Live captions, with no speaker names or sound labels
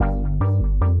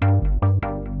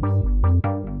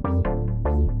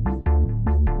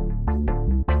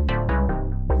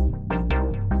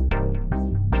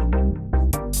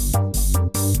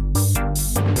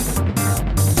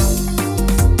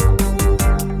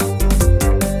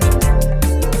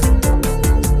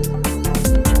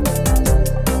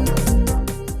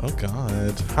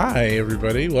Hey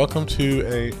everybody, welcome to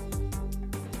a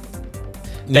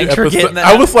new Thanks for episode. getting that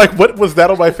I out. was like, what was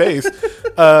that on my face?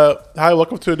 Hi,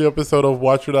 welcome to a new episode of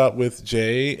Watch It Out with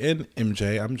Jay and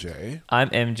MJ. I'm Jay.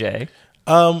 I'm MJ.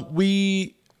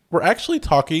 We were actually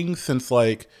talking since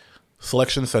like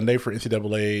Selection Sunday for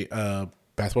NCAA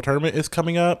basketball tournament is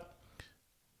coming up.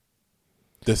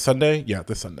 This Sunday? Yeah,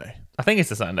 this Sunday. I think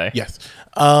it's a Sunday. Yes.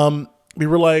 We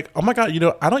were like, oh my God,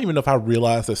 I don't even know if I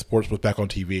realized that sports was back on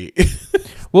TV.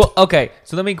 Well, okay.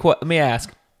 So let me ask.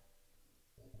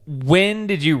 When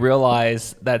did you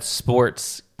realize that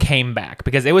sports came back?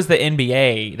 Because it was the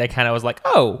NBA that kind of was like,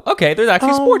 oh, okay, there's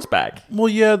actually sports back. Well,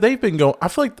 yeah, they've been going. I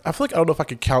feel like I don't know if I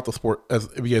could count the sport as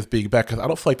being back because I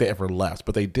don't feel like they ever left,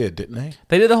 but they did, didn't they?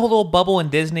 They did the whole little bubble in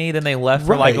Disney, then they left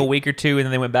for like a Right. week or two, and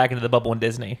then they went back into the bubble in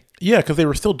Disney. Yeah, because they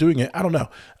were still doing it. I don't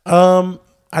know.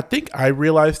 I think I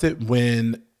realized it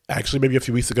when actually maybe a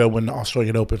few weeks ago when the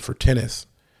Australian Open for tennis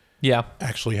Yeah,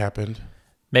 actually happened.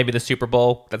 maybe the Super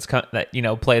Bowl that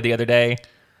played the other day.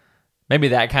 Maybe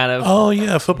that kind of. Oh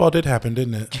yeah, football did happen,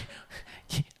 didn't it?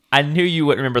 I knew you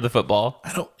wouldn't remember the football.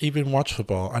 I don't even watch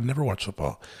football. I never watch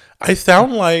football. I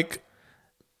sound like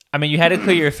I mean, you had to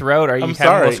clear your throat. Are you? I'm having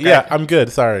a little sorry. Yeah, scratch? I'm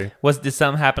good. Sorry. Did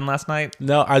something happen last night?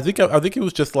 No, I think it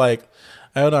was just like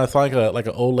I don't know. It's like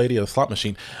an old lady at a slot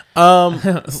machine.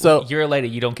 So You're a lady.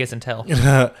 You don't kiss and tell.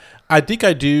 I think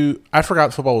I do. I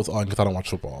forgot football was on because I don't watch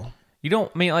football. You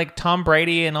don't mean like Tom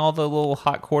Brady and all the little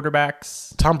hot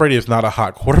quarterbacks? Tom Brady is not a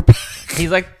hot quarterback.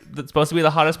 He's like supposed to be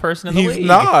the hottest person in the league. He's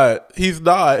not. He's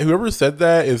not. Whoever said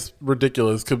that is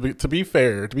ridiculous. To be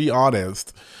fair, to be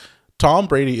honest, Tom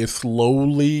Brady is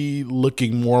slowly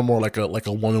looking more and more like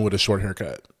a woman with a short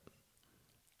haircut.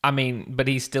 I mean, but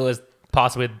he still is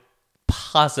possibly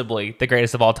the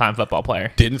greatest of all time football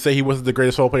player. Didn't say he wasn't the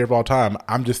greatest football player of all time.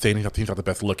 I'm just saying he's not the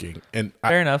best looking. And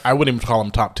Fair enough. I wouldn't even call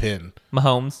him top 10.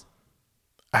 Mahomes,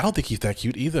 I don't think he's that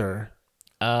cute either.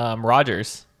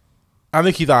 Rodgers I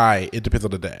think he's all right. It depends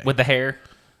on the day. with the hair.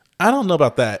 I don't know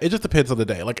about that. It just depends on the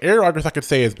day. Like Aaron Rodgers, I could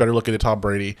say is better looking than Tom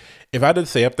Brady. If I did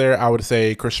say up there, I would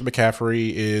say Christian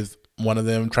McCaffrey is one of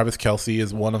them. Travis Kelce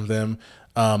is one of them.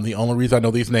 The only reason I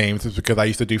know these names is because I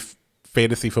used to do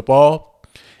fantasy football.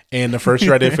 And the first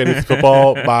year I did fantasy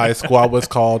football, my squad was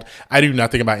called, I knew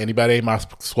nothing about anybody. My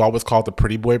squad was called the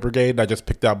Pretty Boy Brigade. And I just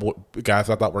picked out guys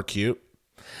I thought were cute.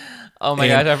 Oh my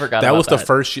And gosh, I forgot that about was that. the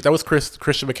first. That was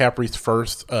Christian McCaffrey's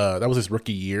first. That was his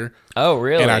rookie year. Oh,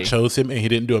 really? And I chose him, and he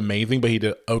didn't do amazing, but he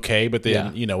did okay. But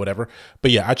then whatever. But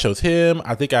yeah, I chose him.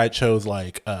 I think I chose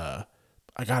like I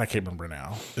can't remember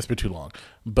now. It's been too long.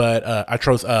 But I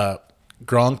chose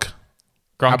Gronk.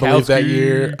 I believe that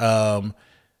year.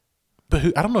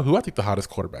 But I don't know who I think the hottest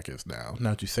quarterback is now.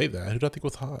 Now that you say that, who do I think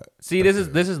was hot? See, this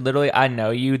is literally, I know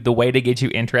you. The way to get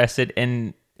you interested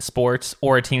in sports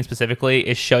or a team specifically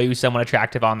is show you someone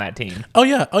attractive on that team. Oh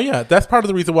yeah. That's part of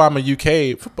the reason why I'm a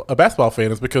UK basketball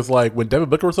fan is because like when Devin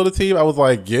Booker was on the team, I was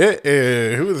like, who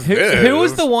is this? Who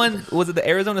was the one? Was it the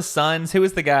Arizona Suns? Who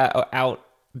was the guy out?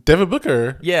 Devin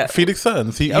Booker, Yeah. Phoenix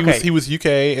Suns. He was UK,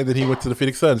 and then he went to the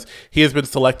Phoenix Suns. He has been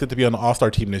selected to be on the All-Star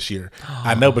team this year.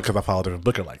 I know because I follow Devin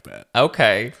Booker like that.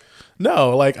 Okay.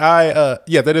 No, like that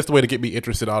is the way to get me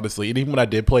interested, honestly. And even when I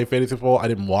did play fantasy football, I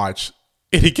didn't watch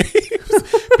any games.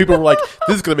 People were like,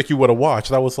 "This is gonna make you want to watch,"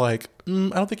 and I was like, "I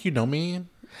don't think you know me.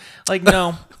 Like,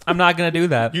 no, I'm not gonna do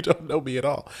that. You don't know me at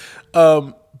all."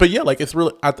 But yeah, like it's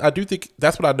really. I do think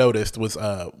that's what I noticed was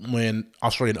when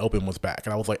Australian Open was back,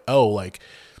 and I was like, "Oh, like."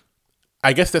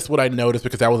 I guess that's what I noticed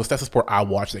because that's a sport I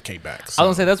watched that came back. So. I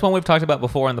was gonna say that's one we've talked about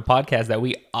before in the podcast that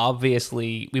we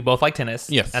both like tennis.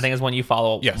 Yes. I think it's one you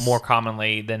follow Yes. more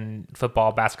commonly than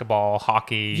football, basketball,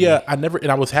 hockey. Yeah, I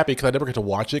was happy because I never get to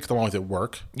watch it because I'm always at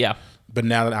work. Yeah. But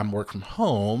now that I'm work from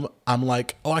home, I'm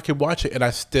like, oh, I can watch it, and I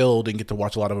still didn't get to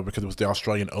watch a lot of it because it was the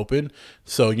Australian Open.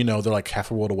 So they're like half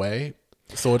a world away.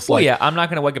 So it's like, yeah, I'm not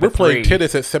gonna wake up. We're at playing 3.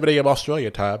 tennis at 7 a.m. Australia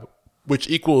time, which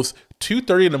equals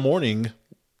 2:30 in the morning.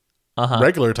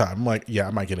 Regular time. I'm like, yeah,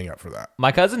 I'm not getting up for that.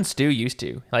 My cousin Stu used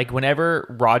to. Like,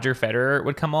 whenever Roger Federer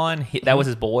would come on, that was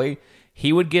his boy,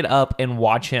 he would get up and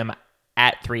watch him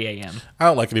at 3 a.m. I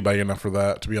don't like anybody enough for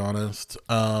that, to be honest.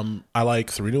 I like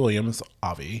Serena Williams,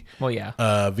 Avi. Well,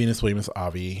 yeah. Venus Williams,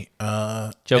 Avi.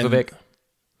 Djokovic,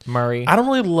 Murray. I don't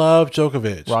really love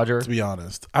Djokovic, Roger. to be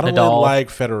honest. I don't Nadal. really like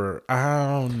Federer.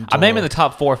 I'm naming the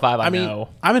top 4 or 5 I know.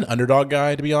 I'm an underdog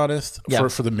guy, to be honest, Yeah.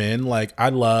 for the men. Like, I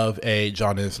love a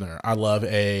John Isner. I love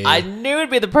I knew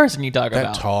it'd be the person you talk that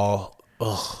about. tall.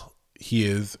 Ugh, he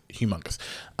is humongous.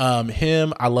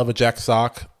 Him, I love a Jack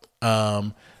Sock.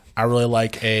 I really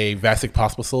like a Vasek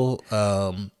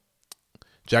Pospisil.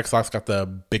 Jack Sock's got the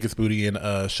biggest booty in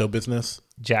show business.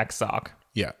 Jack Sock.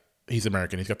 Yeah. He's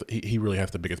American. He really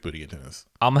has the biggest booty in tennis.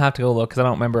 I'm gonna have to go look because I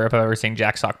don't remember if I've ever seen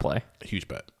Jack Sock play. A huge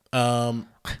bet.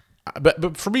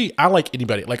 But for me, I like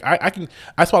anybody. Like I can.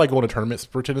 That's why I like going to tournaments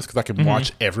for tennis because I can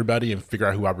watch everybody and figure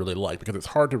out who I really like because it's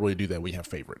hard to really do that when you have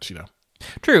favorites. You know.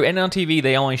 True, and on TV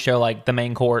they only show like the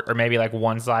main court or maybe like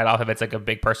one side off if it's like a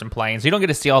big person playing, so you don't get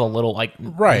to see all the little like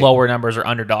lower numbers or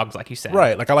underdogs like you said.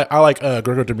 Right, like I like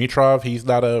Grigor Dimitrov. He's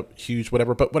not a huge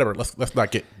whatever, but whatever. Let's not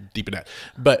get deep in that.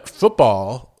 But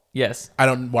football, yes, I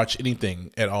don't watch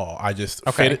anything at all. I just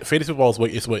fantasy football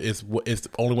is the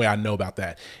only way I know about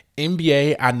that.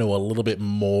 NBA, I know a little bit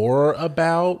more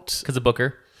about because of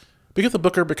Booker.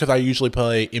 Because I usually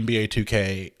play NBA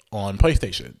 2K on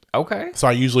PlayStation. Okay. So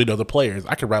I usually know the players.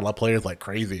 I can rattle out players like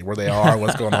crazy, where they are,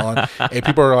 what's going on. And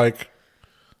people are like,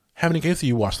 how many games do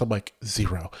you watch? I'm like,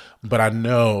 0. But I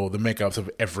know the makeups of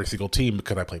every single team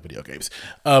because I play video games.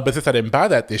 But since I didn't buy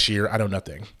that this year, I know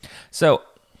nothing. So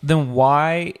then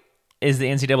why is the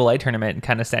NCAA tournament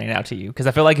kind of standing out to you? Because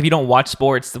I feel like if you don't watch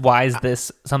sports, why is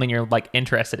this something you're like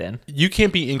interested in? You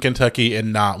can't be in Kentucky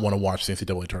and not want to watch the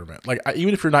NCAA tournament. Like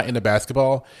even if you're not into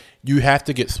basketball, you have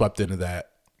to get swept into that.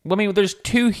 Well, I mean, there's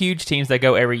 2 huge teams that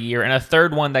go every year, and a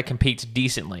third one that competes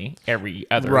decently every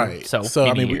other. Right. So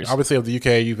I mean, we obviously have the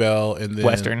UK, UVL, and then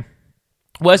Western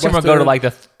will go to like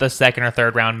the second or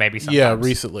third round, maybe. Sometimes. Yeah,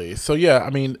 recently. So yeah,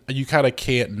 I mean, you kind of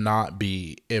can't not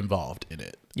be involved in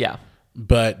it. Yeah.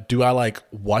 But do I like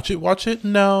watch it?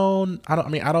 No, I don't. I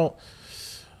mean, I don't.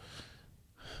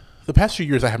 The past few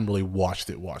years, I haven't really watched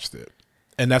it,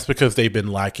 and that's because they've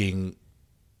been lacking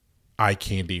eye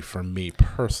candy for me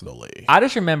personally. I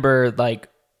just remember like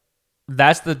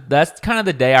that's kind of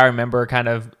the day I remember kind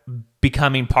of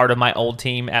becoming part of my old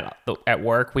team at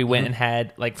work. We went and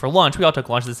had like for lunch. We all took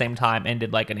lunch at the same time and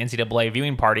did like an NCAA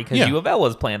viewing party because U of L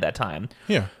was playing at that time.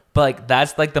 Yeah. But like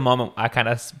that's like the moment I kind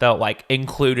of felt like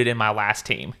included in my last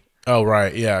team. Oh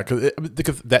right, yeah,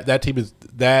 because that team is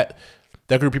that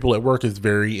group of people at work is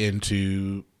very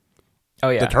into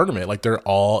the tournament. Like they're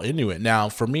all into it. Now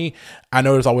for me, I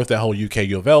know there's always that whole UK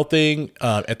U of L thing.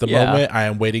 At the moment, I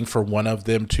am waiting for one of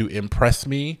them to impress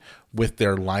me with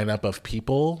their lineup of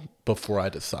people before I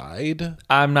decide.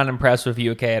 I'm not impressed with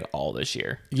UK at all this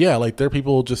year. Yeah, like their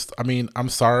people just. I mean, I'm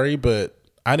sorry, but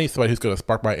I need somebody who's going to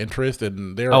spark my interest,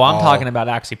 and they're. Oh, I'm talking about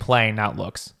actually playing, not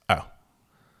looks. Oh,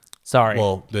 sorry.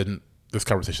 Well, then this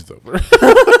conversation's over.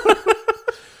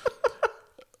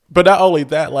 But not only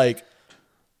that, like,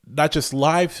 not just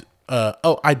live.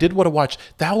 I did want to watch.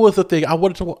 That was the thing. I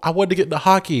wanted to get into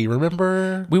hockey.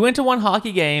 Remember? We went to one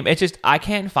hockey game. It's just I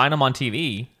can't find them on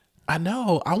TV. I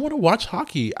know. I want to watch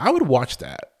hockey. I would watch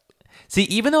that. See,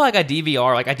 even though I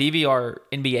DVR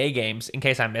NBA games in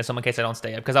case I miss them, in case I don't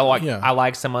stay up, because I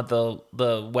like some of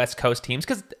the West Coast teams.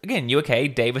 Because again,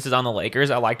 UK Davis is on the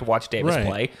Lakers. I like to watch Davis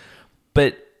play,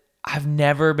 but I've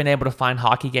never been able to find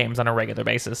hockey games on a regular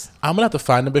basis. I'm gonna have to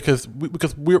find them because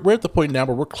we're at the point now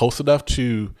where we're close enough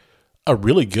to a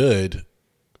really good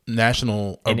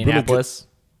national. Indianapolis,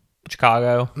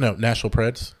 Chicago. No, National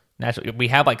Preds. We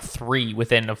have like 3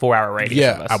 within a 4-hour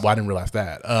radius of us. I didn't realize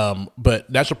that. But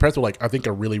National Preds are I think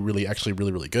are really, really, actually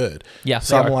really, really good. Yeah.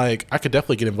 So I'm like, I could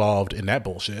definitely get involved in that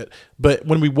bullshit. But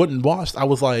when we wouldn't watch, I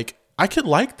was like, I could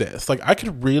like this. Like, I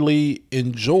could really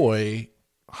enjoy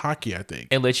hockey, I think.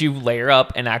 It lets you layer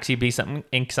up and actually be something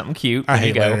cute. I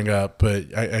hate layering up,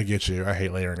 but I get you. I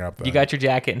hate layering up. Though. You got your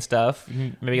jacket and stuff.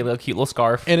 Maybe a little cute little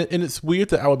scarf. And it's weird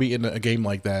that I would be in a game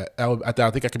like that. I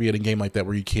think I could be in a game like that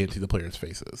where you can't see the players'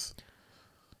 faces.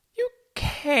 You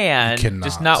can. You cannot.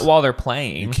 Just not while they're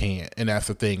playing. You can't. And that's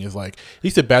the thing is like, at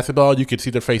least in basketball, you can see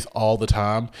their face all the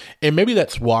time. And maybe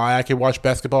that's why I can watch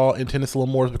basketball and tennis a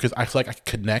little more is because I feel like I can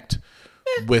connect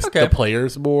with the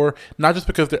players more, not just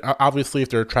because they're obviously if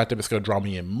they're attractive it's going to draw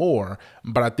me in more,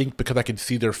 but I think because I can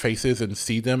see their faces and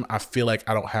see them, I feel like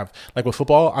I don't have like with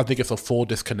football I think it's a full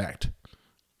disconnect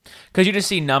because you just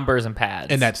see numbers and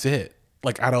pads and that's it.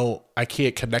 Like I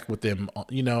can't connect with them,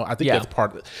 I think that's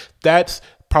part of it. That's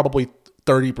probably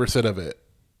 30% of it.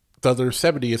 The other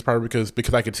 70 is probably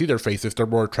because I can see their faces, they're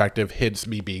more attractive, hence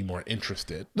me being more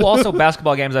interested. Well, also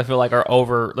basketball games I feel like are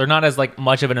over. They're not as like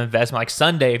much of an investment. Like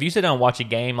Sunday, if you sit down and watch a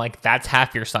game, like that's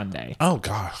half your Sunday. Oh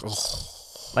gosh.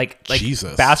 Like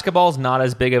Jesus. Basketball's not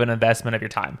as big of an investment of your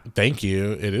time. Thank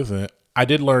you. It isn't. I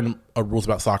did learn rules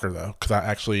about soccer though, because I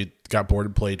actually got bored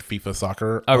and played FIFA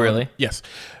soccer. Oh, really? Yes.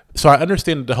 So I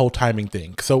understand the whole timing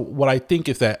thing. So what I think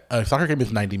is that a soccer game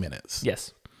is 90 minutes.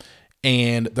 Yes.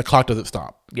 And the clock doesn't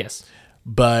stop. Yes.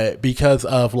 But because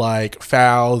of like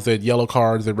fouls and yellow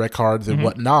cards and red cards and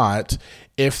whatnot,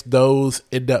 if those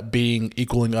end up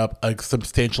equaling up a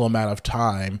substantial amount of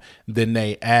time, then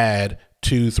they add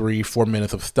 2, 3, 4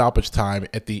 minutes of stoppage time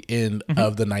at the end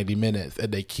of the 90 minutes,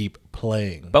 and they keep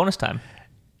playing. Bonus time.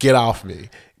 Get off me.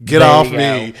 Get off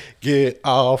me. Get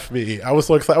off me. I was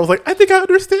so excited. I was like, I think I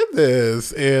understand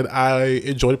this. And I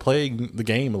enjoyed playing the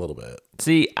game a little bit.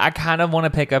 See, I kind of want to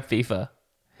pick up FIFA.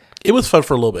 It was fun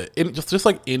for a little bit. And just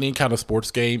like any kind of sports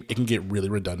game, it can get really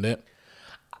redundant.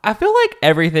 I feel like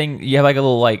everything, you have like a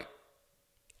little like,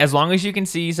 as long as you can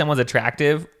see someone's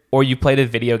attractive or you played a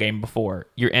video game before,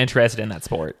 you're interested in that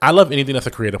sport. I love anything that's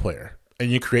a creative player. And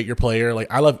you create your player.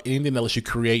 Like, I love anything that lets you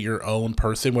create your own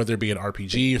person, whether it be an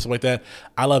RPG or something like that.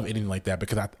 I love anything like that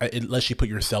because it lets you put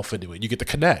yourself into it. You get to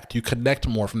connect. You connect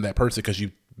more from that person because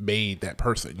you made that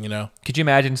person, you know? Could you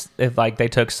imagine if like they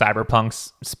took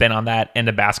Cyberpunk's spin on that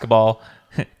into basketball?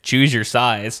 Choose your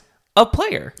size of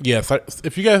player. Yes.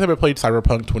 If you guys ever played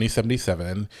Cyberpunk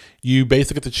 2077, you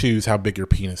basically get to choose how big your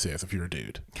penis is if you're a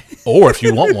dude. Or if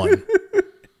you want one.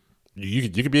 You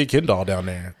could be a Ken doll down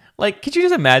there. Like, could you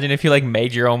just imagine if you like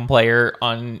made your own player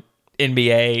on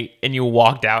NBA and you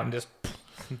walked out and just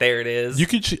there it is? You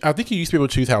could. I think you used to be able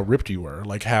to choose how ripped you were,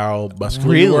 like how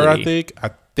muscular you were. I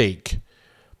think,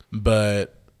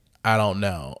 but I don't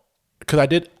know because I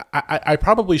did. I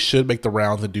probably should make the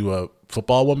rounds and do a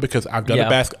football one because I've done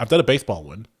I've done a baseball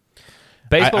one.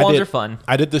 Baseball ones are fun.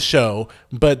 I did the show,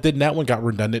 but then that one got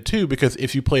redundant too because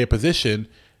if you play a position,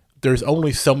 there's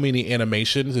only so many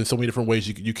animations and so many different ways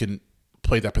you can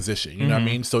play that position. You know what I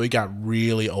mean? So it got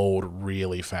really old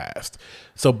really fast.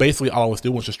 So basically all I was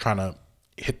doing was just trying to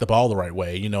hit the ball the right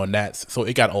way, you know, and so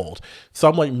it got old. So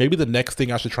I'm like, maybe the next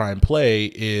thing I should try and play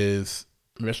is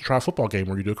maybe I should try a football game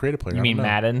where you do a creative player. You mean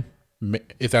Madden?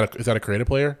 Is that a creative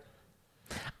player?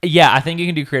 Yeah, I think you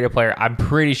can do creative player. I'm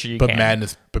pretty sure you can.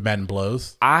 But Madden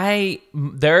blows.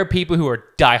 There are people who are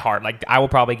diehard. Like, I will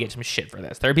probably get some shit for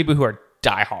this. There are people who are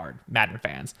diehard Madden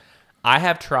fans. I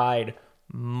have tried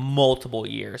multiple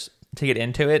years to get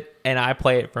into it, and I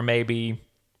play it for maybe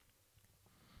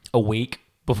a week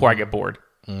before I get bored.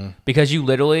 Because you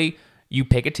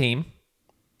pick a team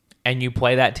and you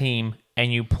play that team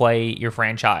and you play your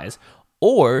franchise.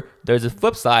 Or there's a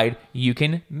flip side, you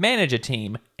can manage a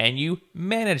team and you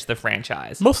manage the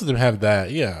franchise. Most of them have that,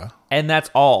 yeah. And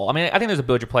that's all. I mean, I think there's a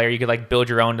build your player. You could like build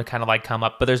your own to kind of like come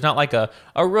up, but there's not like a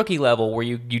rookie level where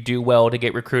you do well to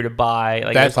get recruited by.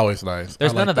 Like, that's always nice.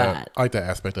 There's none of that. I like that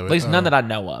aspect of it. At least none that I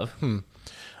know of. Well,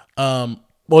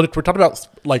 we're talking about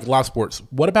like live sports.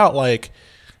 What about like,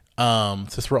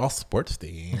 since we're all sports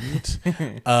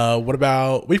themed, what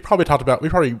about, we probably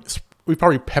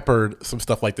peppered some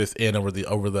stuff like this in over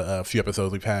the few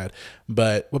episodes we've had.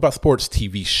 But what about sports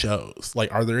TV shows?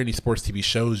 Like, are there any sports TV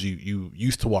shows you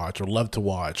used to watch or love to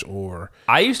watch? Or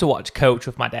I used to watch Coach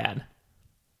with my dad.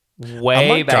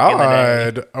 Way back in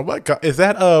the day. Oh my god! Is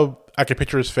that I can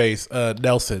picture his face.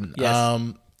 Nelson.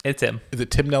 Yes. It's him. Is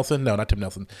it Tim Nelson? No, not Tim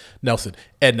Nelson. Nelson.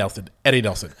 Ed Nelson. Eddie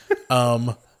Nelson.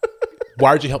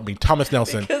 Why'd you help me? Thomas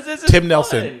Nelson. Tim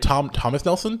Nelson. Thomas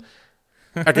Nelson.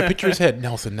 I can picture his head.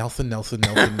 Nelson. What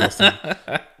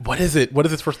is it? What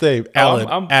is his first name?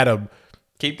 Alan. Adam.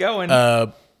 Keep going.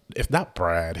 If not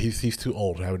Brad, he's too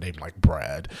old to have a name like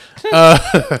Brad.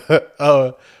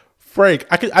 Frank.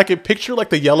 I can picture like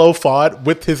the yellow font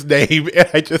with his name, and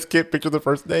I just can't picture the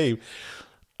first name.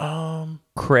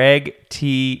 Craig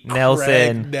T. Nelson.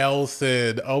 Craig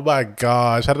Nelson. Oh my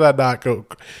gosh. How did I not go?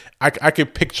 I can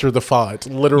picture the font.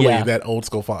 Literally that old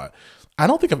school font. I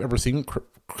don't think I've ever seen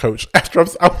Coach. After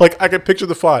I'm like, I can picture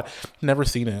the font. Never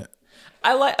seen it.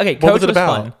 Coach was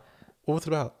fun. What was it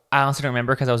about? I honestly don't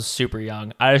remember because I was super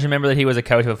young. I just remember that he was a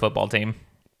coach of a football team.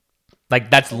 Like,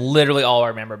 that's literally all I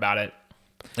remember about it.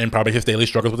 And probably his daily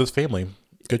struggles with his family.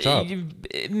 Good job. You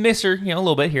miss her, a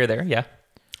little bit here or there, yeah.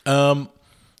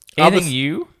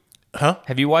 Anything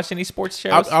Have you watched any sports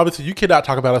shows? Obviously, you cannot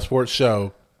talk about a sports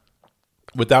show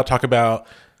without talking about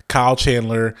Kyle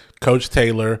Chandler, Coach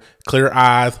Taylor, Clear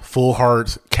Eyes, Full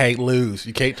Hearts, Can't Lose.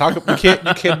 You can't talk.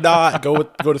 You cannot go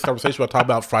this conversation without talking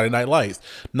about Friday Night Lights.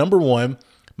 Number one,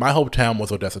 my hometown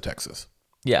was Odessa, Texas.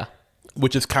 Yeah,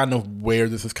 which is kind of where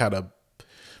this is kind of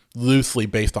loosely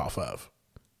based off of.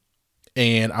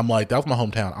 And I'm like, that was my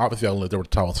hometown. Obviously, I lived there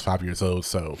until I was 5 years old,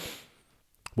 so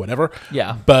whatever.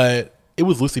 Yeah, but it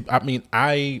was loosely. I mean,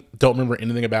 I don't remember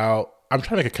anything about. I'm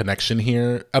trying to make a connection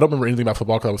here. I don't remember anything about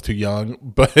football because I was too young.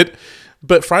 But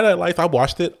Friday Night Lights, I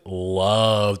watched it,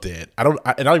 loved it. I don't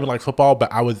even like football, but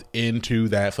I was into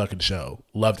that fucking show,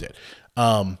 loved it.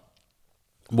 One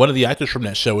of the actors from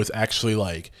that show is actually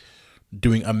like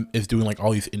doing like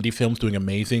all these indie films, doing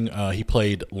amazing. He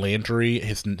played Landry.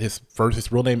 His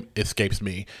real name escapes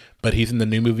me, but he's in the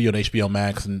new movie on HBO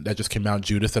Max, and that just came out,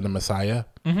 Judas and the Messiah.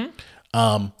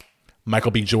 Mm-hmm.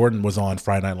 Michael B. Jordan was on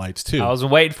Friday Night Lights too. I was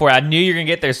waiting for it. I knew you were gonna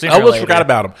get there sooner. I almost forgot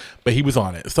about him, but he was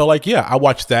on it. So like, yeah, I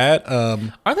watched that. Are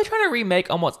they trying to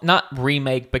remake almost not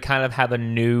remake, but kind of have a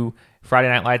new Friday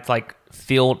Night Lights like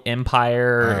Field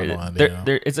Empire? I have no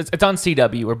idea. It's on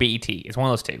CW or BET. It's one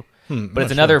of those two. But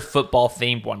it's another football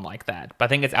themed one like that. But I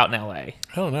think it's out in LA. I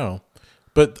don't know.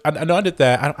 But I know I did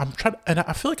that. I'm trying, and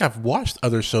I feel like I've watched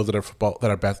other shows that are football that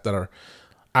are best that are.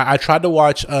 I tried to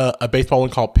watch a baseball one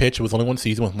called Pitch. It was only one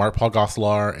season with Mark Paul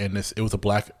Gosselaar, and it was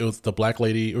the black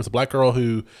lady. It was a black girl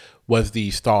who was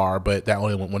the star, but that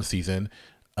only went one season.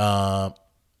 Well,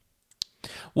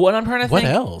 and I'm trying to think. What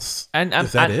else?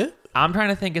 Is that it? I'm trying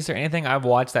to think. Is there anything I've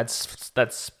watched that's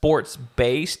sports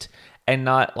based and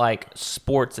not like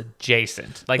sports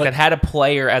adjacent, like that had a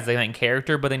player as the main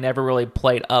character, but they never really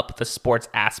played up the sports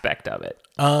aspect of it?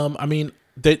 I mean.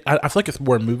 I feel like it's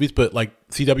more in movies, but like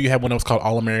CW had one that was called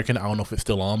All American. I don't know if it's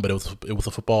still on, but it was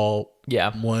a football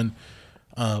one.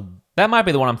 That might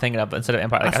be the one I'm thinking of instead of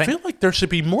Empire. Like, I feel like there should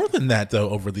be more than that though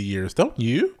over the years, don't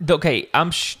you? Okay,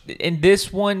 in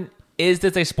this one, is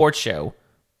this a sports show?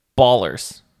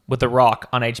 Ballers with The Rock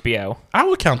on HBO. I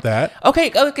would count that.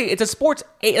 Okay, it's a sports.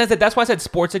 That's why I said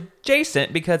sports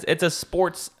adjacent, because it's a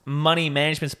sports money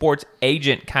management, sports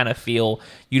agent kind of feel.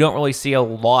 You don't really see a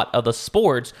lot of the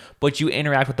sports, but you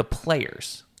interact with the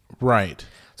players. Right.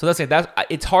 So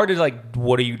it's hard to like,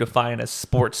 what do you define as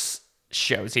sports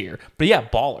shows here? But yeah,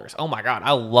 Ballers. Oh my God,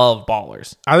 I love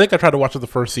Ballers. I think I tried to watch it the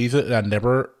first season and I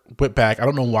never went back. I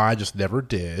don't know why, I just never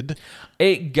did.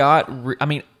 It got.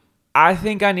 I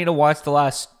think I need to watch the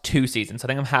last 2 seasons. I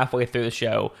think I'm halfway through the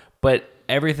show, but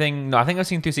everything. No, I think I've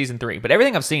seen through season 3. But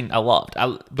everything I've seen, I loved.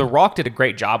 The Rock did a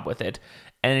great job with it,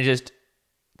 and it just.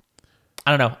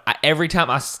 I don't know. Every time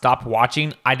I stopped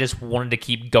watching, I just wanted to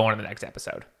keep going to the next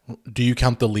episode. Do you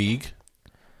count The League?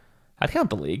 I'd count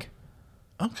The League.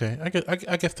 Okay, I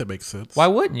guess that makes sense. Why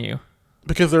wouldn't you?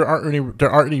 Because there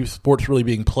aren't any sports really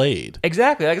being played.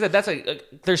 Exactly. Like I said,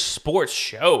 there's sports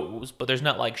shows, but there's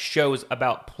not like shows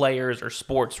about players or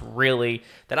sports really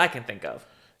that I can think of.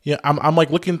 Yeah, I'm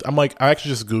like looking. I'm like, I actually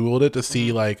just Googled it to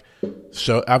see like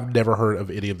show. I've never heard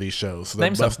of any of these shows, so there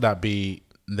must not be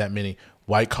that many.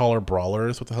 White Collar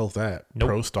Brawlers. What the hell is that? Nope.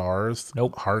 Pro Stars.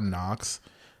 Nope. Hard Knocks.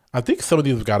 I think some of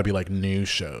these have got to be like new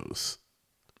shows.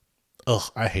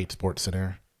 Ugh, I hate Sports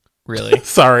Center. Really?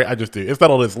 Sorry, I just do. It's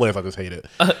not on this list. I just hate it.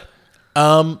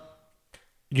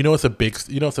 It's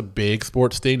a big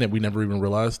sports thing that we never even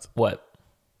realized. What?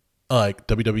 Like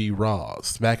WWE Raw,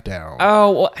 SmackDown.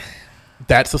 Oh, well,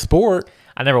 that's a sport.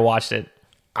 I never watched it.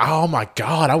 Oh my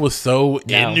God, I was so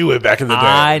into it back in the day.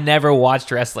 I never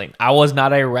watched wrestling. I was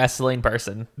not a wrestling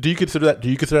person. Do you consider that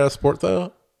that a sport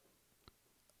though?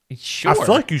 Sure. I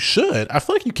feel like you should. I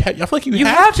feel like you can. I feel like you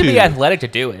have to be athletic to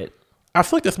do it. I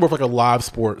feel like that's more of like a live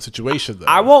sport situation, though.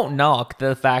 I won't knock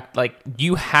the fact like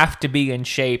you have to be in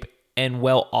shape and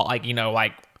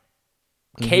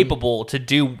capable to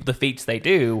do the feats they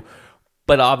do,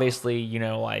 but obviously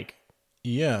it's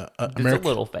a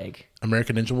little fake.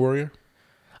 American Ninja Warrior.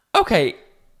 Okay,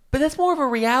 but that's more of a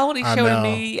reality show to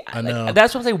me. I know.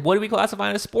 That's what I'm saying. What do we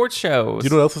classify as sports shows? You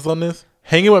know what else is on this?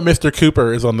 Hanging with Mr.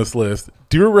 Cooper is on this list.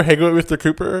 Do you remember Hanging with Mr.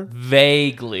 Cooper?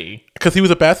 Vaguely, because he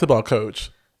was a basketball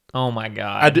coach. Oh my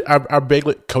God! I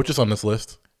vaguely coaches on this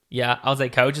list. Yeah, I was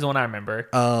like, Coach is the one I remember.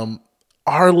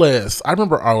 Arliss. I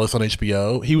remember Arliss on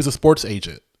HBO. He was a sports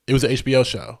agent. It was an HBO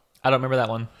show. I don't remember that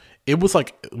one. It was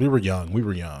like we were young.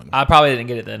 I probably didn't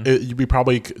get it then.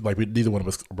 Neither one of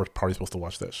us were probably supposed to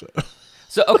watch that show.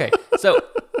 So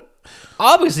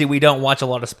obviously we don't watch a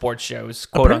lot of sports shows,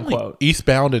 quote unquote.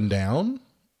 Eastbound and Down.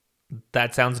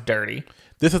 That sounds dirty.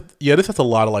 This has a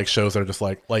lot of like shows that are just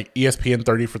like ESPN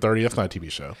 30 for 30. That's not a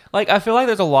TV show. Like I feel like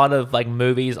there's a lot of like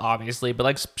movies, obviously, but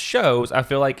like shows, I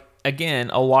feel like again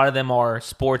a lot of them are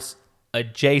sports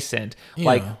adjacent. Yeah.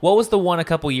 Like what was the one a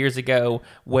couple years ago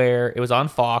where it was on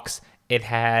Fox? It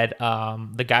had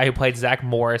the guy who played Zach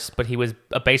Morris, but he was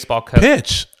a baseball coach.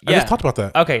 Pitch. I just talked about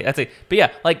that. Okay, that's it. But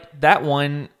yeah, like that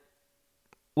one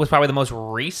was probably the most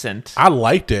recent. I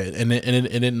liked it, and it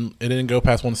didn't go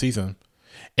past one season.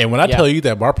 And when I tell you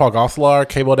that Mark Paul Gosselaar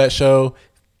came on that show,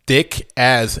 thick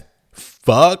as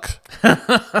fuck.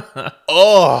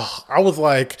 Oh, I was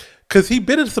like, because he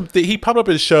been in something. He popped up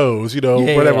in shows,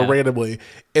 randomly,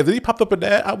 and then he popped up in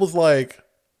that. I was like,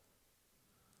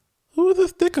 who is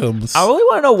this Thickums? I really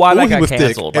want to know why that got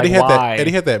canceled. And he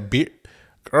had that beard.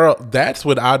 Girl, that's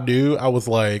when I knew. I was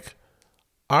like,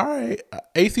 all right,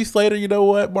 AC Slater. You know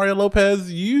what, Mario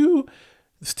Lopez, you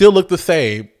still look the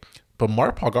same. But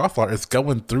Mark Paul Gosselaar is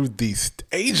going through these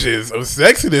stages of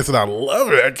sexiness, and I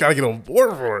love it. I kind of get on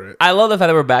board for it. I love the fact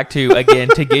that we're back to, again,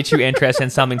 to get you interested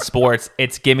in something sports.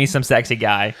 It's give me some sexy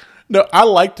guy. No, I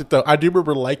liked it though. I do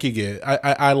remember liking it.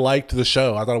 I liked the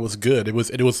show. I thought it was good. It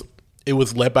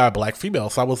was led by a black female,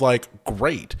 so I was like,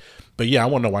 great. But yeah, I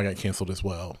want to know why it got canceled as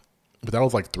well. But that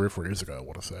was like 3 or 4 years ago, I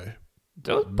want to say.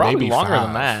 It was probably Maybe longer 5.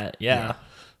 than that. Yeah.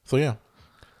 So yeah.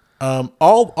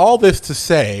 All this to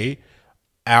say,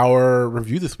 our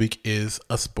review this week is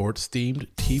a sports themed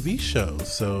TV show.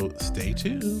 So stay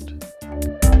tuned.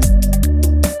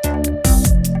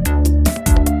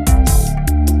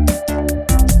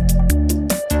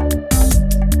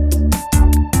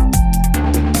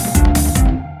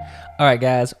 All right,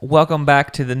 guys, welcome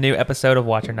back to the new episode of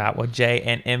Watch or Not with Jay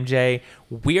and MJ.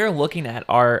 We are looking at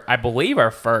I believe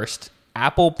our first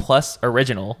Apple Plus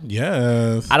original.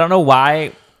 Yes. I don't know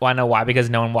why. Well, I know why, because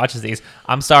no one watches these.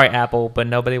 I'm sorry, Apple, but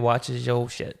nobody watches your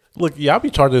shit. Look, y'all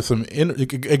be charging some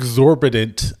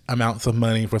exorbitant amounts of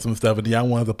money for some stuff, and y'all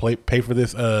wanted to pay for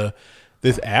this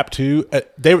this app too.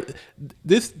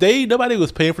 Nobody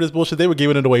was paying for this bullshit. They were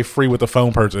giving it away free with the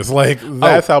phone purchase. Like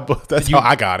that's how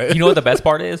I got it. You know what the best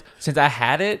part is? Since I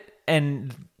had it,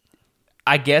 and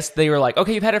I guess they were like,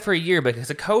 okay, you've had it for a year, but because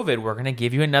of COVID, we're going to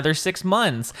give you another 6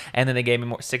 months. And then they gave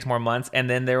me 6 more months. And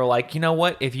then they were like, you know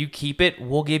what? If you keep it,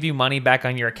 we'll give you money back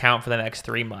on your account for the next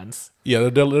 3 months. Yeah,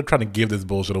 they're trying to give this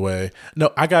bullshit away.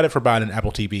 No, I got it for buying an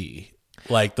Apple TV,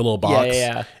 like the little box.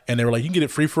 Yeah. And they were like, you can get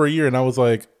it free for a year. And I was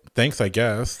like, thanks, I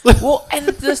guess. Well, and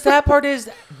the sad part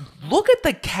is, look at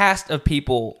the cast of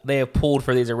people they have pulled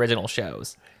for these original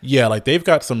shows. Yeah, like they've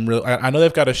got some real. I know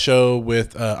they've got a show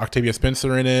with Octavia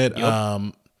Spencer in it.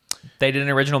 Yep. They did an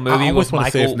original movie I always with want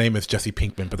Michael. to say his name is Jesse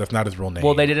Pinkman, but that's not his real name.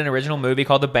 Well, they did an original movie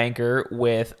called The Banker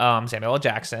with Samuel L.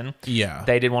 Jackson. Yeah.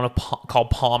 They did one called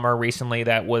Palmer recently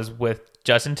that was with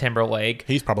Justin Timberlake.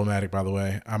 He's problematic, by the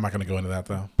way. I'm not going to go into that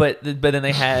though. But then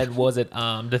they had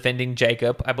Defending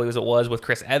Jacob, I believe it was with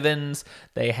Chris Evans.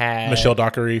 They had Michelle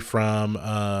Dockery from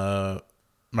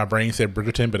my brain said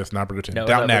Bridgerton, but it's not Bridgerton. No,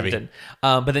 Downton not Abbey.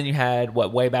 Bridgerton. But then you had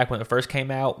way back when it first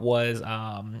came out was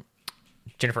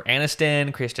Jennifer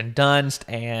Aniston, Kristen Dunst,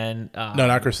 and No,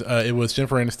 not Chris. It was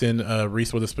Jennifer Aniston,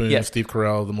 Reese Witherspoon, Yes. Steve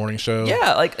Carell, The Morning Show.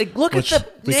 Yeah, like look at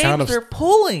the names they're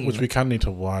pulling. Which we kind of need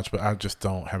to watch, but I just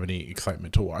don't have any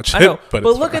excitement to watch. I know, but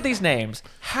look at these names.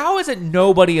 How is it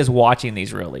nobody is watching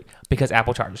these really? Because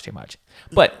Apple charges too much.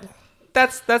 But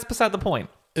that's beside the point.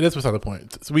 It is beside the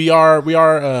point. So we are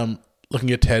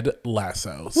looking at Ted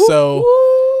Lasso. So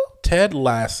Ted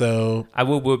Lasso. I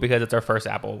woo because it's our first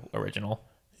Apple original.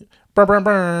 Burr, burr,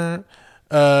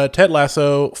 burr. Ted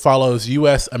Lasso follows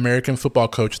U.S. American football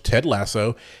coach Ted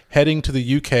Lasso heading to the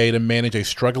U.K. to manage a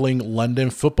struggling London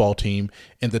football team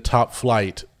in the top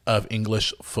flight of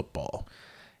English football.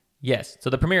 Yes, so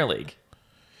the Premier League.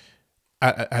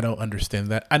 I don't understand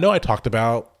that. I know I talked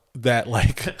about that.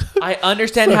 Like I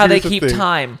understand So how they here's the keep thing.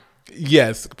 time.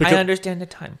 Yes, I understand the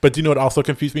time. But do you know what also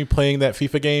confused me playing that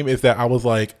FIFA game is that I was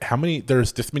like, how many?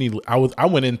 There's this many. I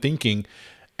went in thinking.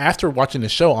 After watching the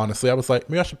show, honestly, I was like,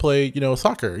 maybe I should play,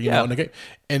 soccer, know, in the game.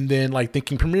 And then like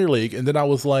thinking Premier League. And then I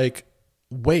was like,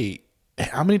 wait,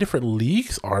 how many different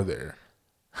leagues are there?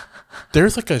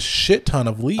 There's like a shit ton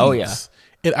of leagues. Oh, yeah.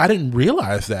 And I didn't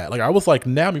realize that. Like, I was like,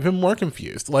 now I'm even more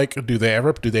confused. Like, do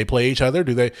they play each other?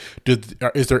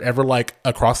 Is there ever like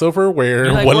a crossover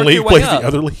where like, one league plays up. the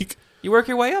other league? You work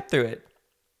your way up through it.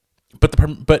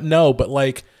 But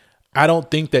like, I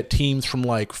don't think that teams from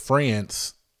like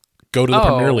France go to the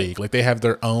Premier League. Like they have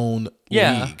their own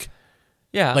league.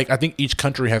 Yeah. Like I think each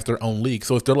country has their own league.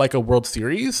 So is there like a World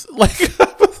Series? Like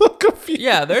I was so confused.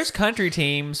 Yeah, there's country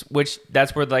teams, which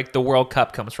that's where like the World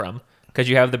Cup comes from. Because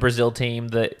you have the Brazil team,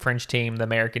 the French team, the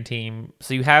American team.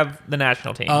 So you have the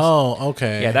national teams. Oh,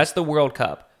 okay. Yeah, that's the World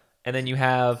Cup. And then you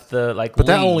have the like But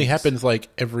that leagues. only happens like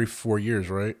every 4 years,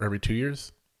 right? Or every 2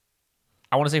 years?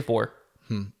 I want to say 4.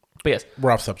 But yes.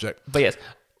 We're off subject. But yes.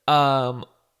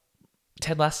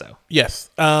 Ted Lasso.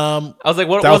 Yes. I was like,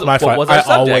 what that was my what fault. was our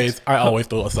subject? I always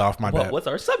throw us off. My bad. What's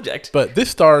our subject? But this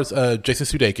stars Jason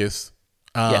Sudeikis.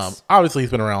 Yes. Obviously,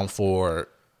 he's been around for.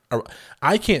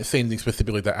 I can't say anything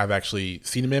specifically that I've actually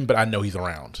seen him in, but I know he's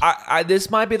around.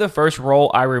 This might be the first role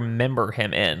I remember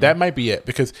him in. That might be it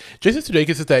because Jason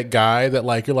Sudeikis is that guy that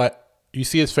like you're like you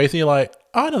see his face and you're like,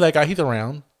 oh, I know that guy. He's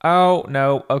around. Oh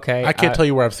no, okay. I can't tell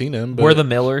you where I've seen him. But We're the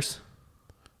Millers.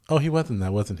 Oh, he wasn't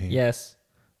that, wasn't he? Yes.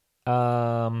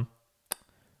 Yep.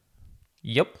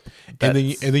 And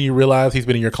then you realize he's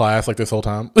been in your class like this whole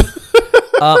time.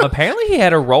 Apparently he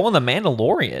had a role in The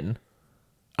Mandalorian.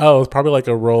 Oh, it's probably like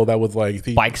a role that was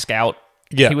like Bike Scout.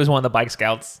 Yeah. He was one of the bike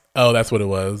scouts. Oh, that's what it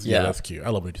was. Yeah, Yeah. that's cute. I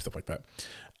love when you do stuff like that.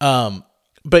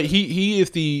 But he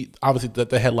is obviously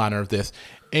the headliner of this.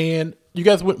 And you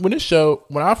guys, when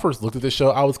I first looked at this show,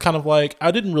 I was kind of like,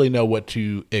 I didn't really know what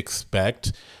to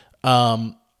expect.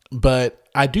 But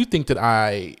I do think that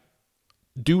I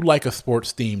do like a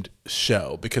sports themed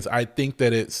show because I think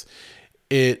that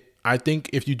I think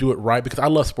if you do it right, because I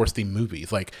love sports themed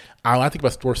movies. Like I think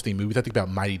about sports themed movies, I think about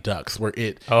Mighty Ducks, where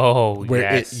it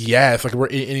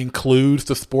includes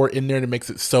the sport in there and it makes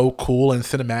it so cool and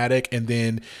cinematic. And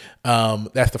then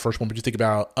that's the first one. But you think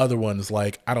about other ones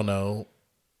like, I don't know.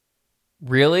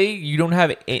 Really? You don't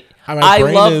have it? I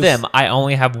love them. I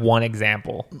only have one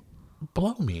example.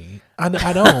 Blow me. I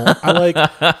don't.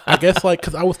 I guess like,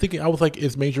 because I was thinking,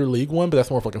 is Major League one, but that's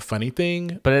more of like a funny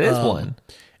thing. But it is one.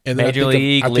 And Major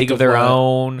League, League of Their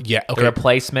Own, yeah, okay. The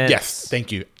Replacements. Yes,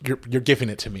 thank you. You're giving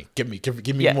it to me. Give me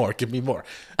more. Give me more.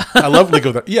 I love League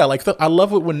of Their. Yeah, like I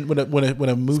love it when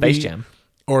a movie, Space Jam,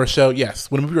 or a show. Yes,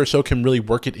 when a movie or a show can really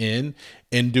work it in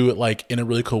and do it like in a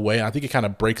really cool way. I think it kind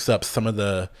of breaks up some of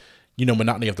the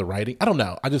monotony of the writing. I don't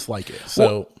know. I just like it.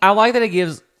 So I like that it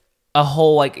gives a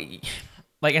whole like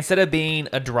instead of being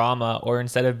a drama or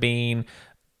instead of being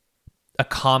a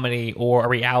comedy or a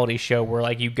reality show where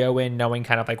like you go in knowing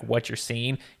kind of like what you're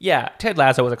seeing. Yeah, Ted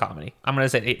Lasso was a comedy. I'm going to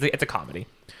say it's a comedy.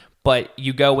 But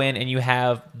you go in and you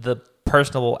have the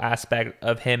personal aspect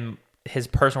of his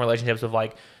personal relationships with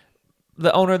like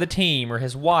the owner of the team or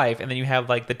his wife, and then you have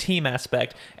like the team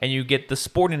aspect and you get the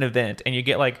sporting event and you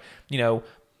get like,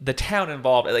 the town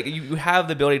involved. Like you have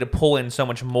the ability to pull in so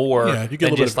much more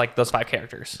than just like those 5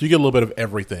 characters. You get a little bit of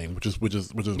everything, which is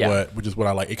what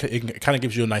I like. It kind of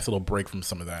gives you a nice little break from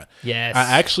some of that. Yes.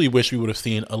 I actually wish we would have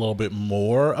seen a little bit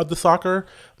more of the soccer,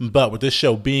 but with this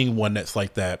show being one that's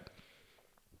like that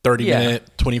 30-minute,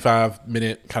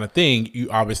 25-minute kind of thing, you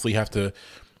obviously have to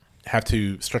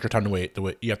stretch your time the way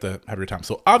you have to have your time.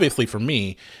 So obviously for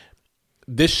me,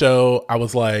 this show, I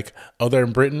was like, oh, they're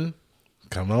in Britain.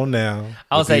 Come on now.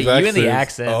 I'll say you and the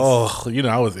accents. Oh,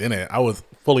 I was in it. I was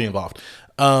fully involved.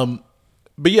 But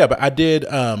I did.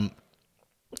 I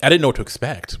didn't know what to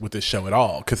expect with this show at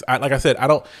all because, like I said,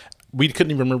 we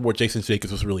couldn't even remember what Jason Sudeikis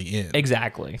was really in.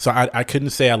 Exactly. So I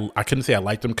couldn't say I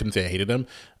liked him. Couldn't say I hated him.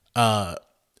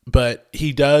 But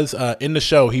he does in the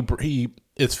show.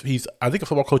 He's I think a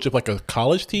football coach of like a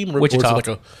college team, Wichita. Or is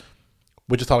it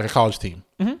Wichita, like a college team.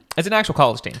 Mm-hmm. It's an actual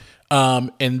college team.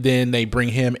 And then they bring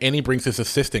him, and he brings his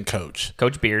assistant coach,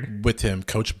 Coach Beard, with him.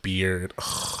 Coach Beard.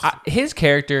 His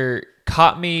character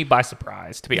caught me by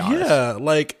surprise, to be honest. Yeah,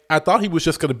 like I thought he was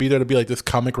just going to be there to be like this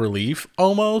comic relief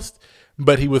almost,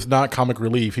 but he was not comic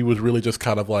relief. He was really just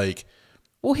kind of like.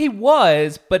 Well, he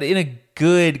was, but in a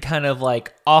good kind of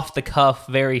like off the cuff,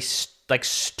 very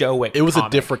stoic. It was comic.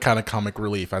 a different kind of comic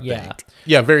relief, I think.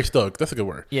 Yeah, very stoic. That's a good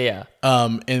word. Yeah.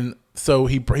 And so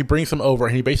he brings him over,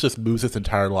 and he basically just moves his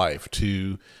entire life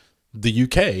to the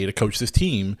UK to coach this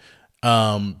team,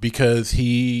 because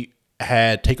he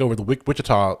had taken over the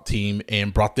Wichita team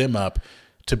and brought them up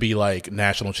to be like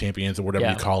national champions or whatever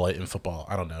you call it in football.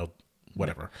 I don't know,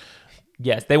 whatever.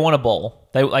 Yes, they won a bowl.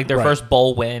 They their first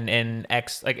bowl win in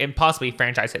in possibly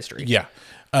franchise history. Yeah.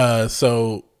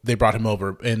 So they brought him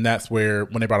over, and that's where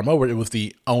when they brought him over, it was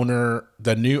the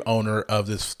new owner of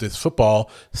this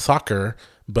soccer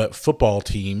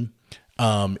team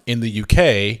in the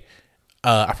UK.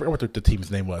 I forgot what the team's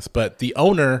name was, but the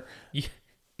owner.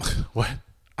 What?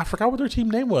 I forgot what their team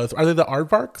name was. Are they the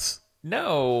Aardvarks?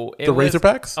 No, the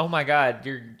Razorbacks. Oh my God,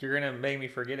 you're gonna make me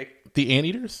forget it. The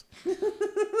Anteaters.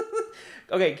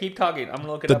 Okay, keep talking. I'm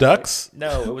gonna look it up. The Ducks?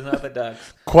 No, it was not the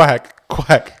Ducks. Quack,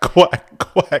 quack, quack,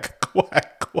 quack,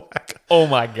 quack, quack. Oh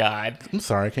my God. I'm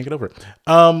sorry, I can't get over it.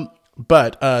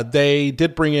 But they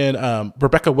did bring in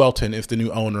Rebecca Welton is the new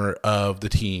owner of the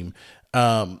team.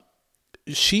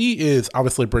 She is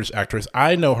obviously a British actress.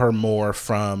 I know her more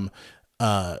from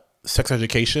Sex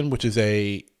Education, which is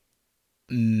a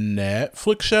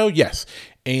Netflix show. Yes.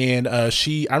 And I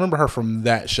remember her from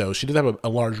that show. She did have a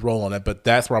large role on it, but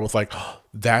that's where I was like, oh,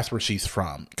 that's where she's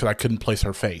from, because I couldn't place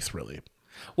her face really.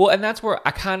 Well, and that's where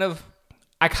I kind of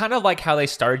like how they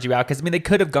started you out, because I mean they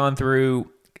could have gone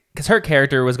through, because her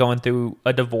character was going through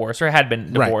a divorce or had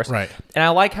been divorced, right? And I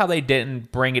like how they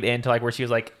didn't bring it into like where she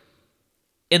was like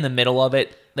in the middle of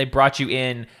it. They brought you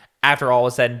in after all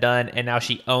was said and done, and now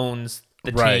she owns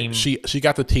the team. She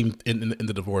got the team in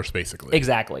the divorce, basically.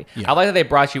 Exactly. Yeah. I like that they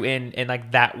brought you in, and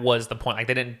like that was the point. Like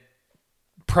they didn't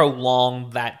prolong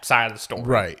that side of the story,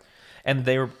 right? And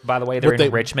they were, by the way, they're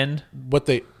in Richmond.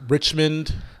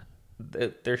 Richmond?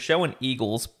 They're showing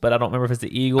Eagles, but I don't remember if it's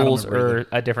the Eagles or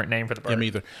a different name for the bird. Me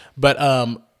either. But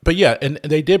But yeah, and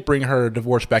they did bring her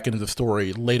divorce back into the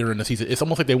story later in the season. It's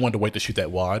almost like they wanted to wait to shoot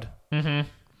that wad. Mm-hmm.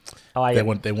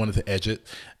 They wanted to edge it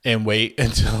and wait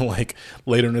until like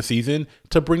later in the season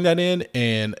to bring that in,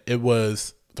 and it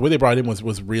was the way they brought it in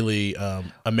was really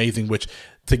amazing. Which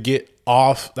to get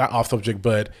not off subject,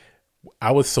 but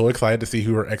I was so excited to see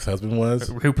who her ex-husband was.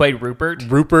 Who played Rupert?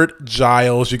 Rupert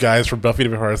Giles, you guys, from Buffy the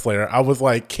Vampire Slayer. I was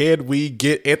like, can we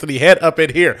get Anthony Head up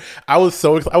in here? I was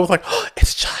so excited. I was like, oh,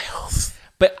 it's Giles.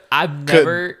 But I've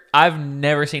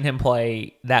never seen him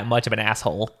play that much of an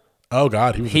asshole. Oh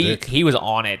God, he was a dick. He was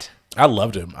on it. I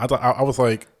loved him. I was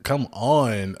like, come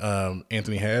on,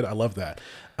 Anthony Head. I love that.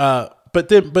 But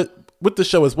with the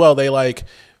show as well,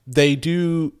 they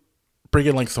do bring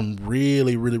in like some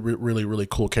really, really, really, really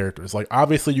cool characters. Like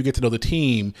obviously you get to know the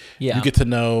team. Yeah. You get to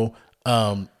know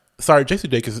Jason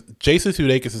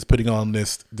Sudeikis is putting on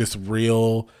this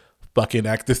real fucking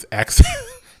this accent.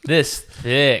 This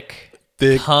thick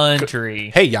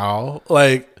country. Hey y'all.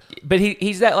 Like, but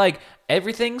he's that like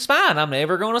everything's fine. I'm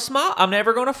never going to smile. I'm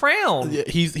never going to frown.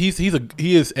 He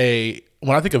is a,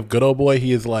 when I think of good old boy,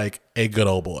 he is like a good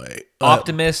old boy.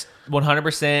 Optimist,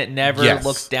 100%. Never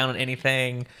looks down on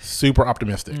anything. Super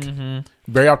optimistic. Mm-hmm.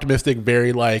 Very optimistic.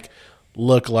 Very like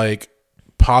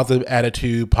positive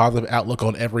attitude, positive outlook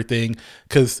on everything.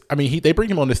 Because I mean, they bring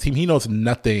him on this team. He knows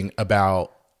nothing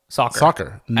about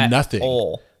soccer. Nothing.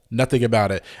 All. Nothing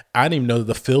about it. I didn't even know that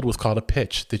the field was called a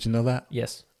pitch. Did you know that?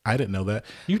 Yes. I didn't know that.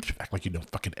 You act like you know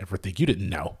fucking everything. You didn't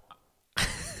know.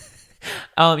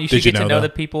 You should get to know the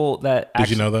people that actually...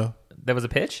 Did you know though? That was a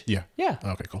pitch? Yeah. Yeah.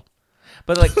 Okay, cool.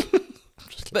 But like...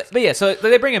 but yeah, so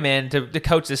they bring him in to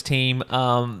coach this team.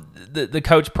 The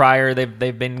coach prior,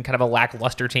 they've been kind of a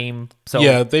lackluster team. So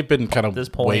yeah, they've been kind of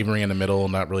wavering in the middle,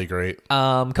 not really great.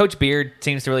 Coach Beard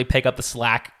seems to really pick up the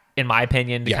slack, in my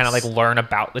opinion, to kind of like learn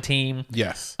about the team.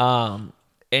 Yes. And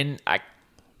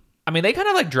I mean, they kind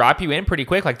of like drop you in pretty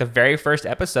quick. Like the very first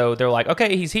episode, they're like,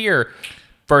 okay, he's here.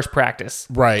 First practice.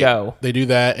 Right. Go. They do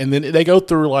that. And then they go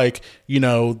through like,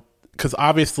 because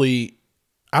obviously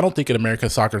I don't think in America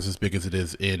soccer is as big as it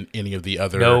is in any of the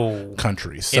other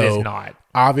countries. So it is not.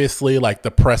 Obviously, like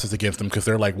the press is against them because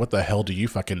they're like, what the hell do you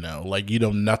fucking know? Like, you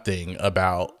know nothing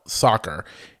about soccer.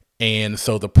 And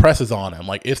so the press is on him.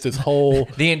 Like, it's this whole...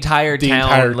 the entire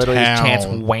town literally chants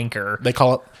wanker. They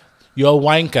call it... Yo,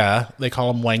 wanka. They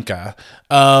call him wanka.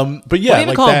 But yeah, they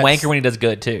even call him wanker when he does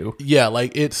good too. Yeah,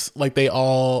 like it's like they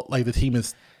all like the team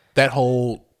is that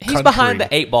whole. He's behind the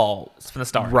 8 ball from the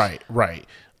start. Right.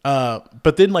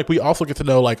 But then like we also get to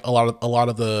know like a lot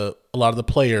of the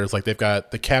players. Like they've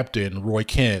got the captain Roy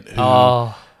Kent,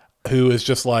 who is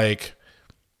just like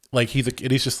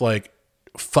he's just like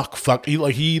fuck.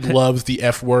 He loves the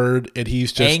F word, and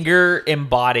he's just anger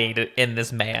embodied in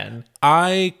this man.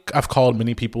 I've called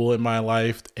many people in my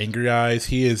life angry eyes.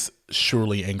 He is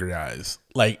surely angry eyes.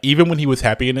 Like even when he was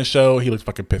happy in the show, he looks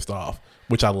fucking pissed off,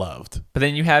 which I loved. But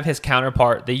then you have his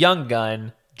counterpart, the young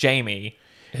gun, Jamie,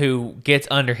 who gets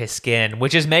under his skin,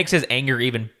 which just makes his anger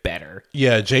even better.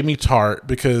 Yeah, Jamie Tart,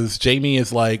 because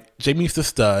Jamie's the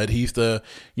stud. He's the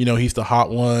hot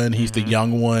one. He's the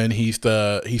young one. He's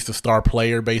the star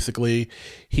player, basically.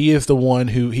 He is the one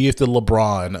he is the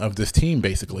LeBron of this team,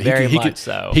 basically. Very much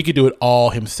so. He could do it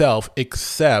all himself,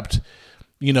 except,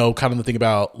 kind of the thing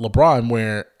about LeBron,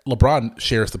 where LeBron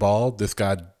shares the ball. This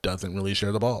guy doesn't really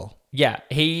share the ball. Yeah,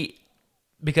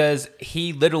 because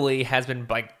he literally has been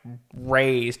like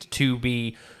raised to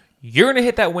be, you're going to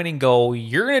hit that winning goal.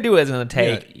 You're going to do what it's going to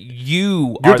take.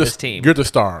 Yeah. You're this team. You're the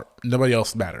star. Nobody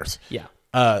else matters. Yeah.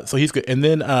 So he's good. And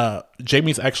then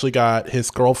Jamie's actually got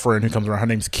his girlfriend who comes around. Her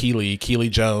name's Keely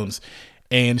Jones.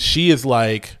 And she is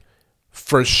like,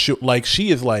 for sure, like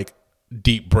she is like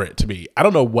deep Brit to me. I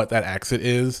don't know what that accent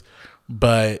is,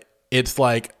 but it's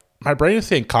like, my brain is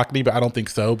saying Cockney, but I don't think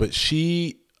so. But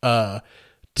she...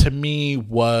 to me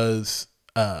was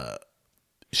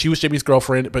she was Jamie's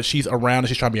girlfriend, but she's around and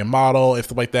she's trying to be a model and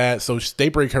stuff like that. So they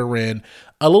bring her in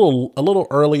a little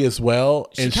early as well.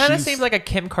 She kind of seems like a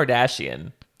Kim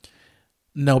Kardashian.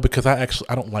 No, because I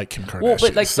don't like Kim Kardashian. Well,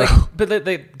 but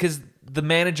because the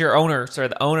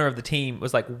the owner of the team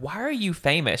was like, "Why are you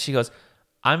famous?" She goes,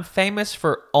 I'm famous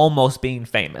for almost being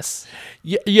famous.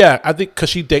 Yeah. I think because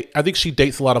she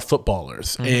dates a lot of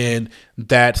footballers, and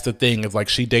that's the thing is like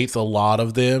she dates a lot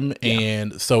of them,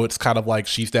 and so it's kind of like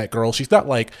she's that girl. She's not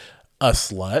like a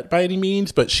slut by any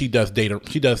means, but she does date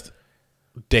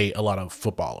a lot of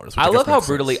footballers. I love how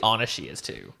brutally honest she is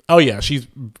too. Oh yeah, she's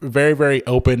very, very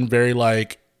open, very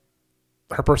like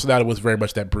her personality was very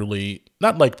much that brutally,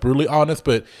 not like brutally honest,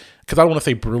 but because I don't want to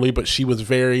say brutally, but she was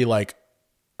very like.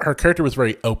 Her character was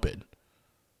very open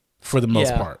for the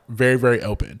most part. Very, very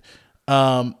open.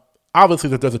 Obviously,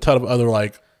 that there's a ton of other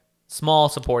like Small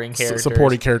supporting characters.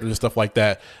 supporting characters and stuff like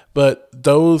that, but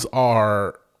those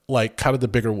are like kind of the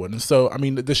bigger ones. So I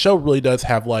mean, the show really does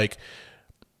have like,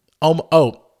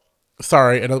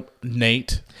 sorry, and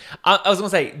Nate. I was gonna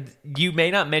say you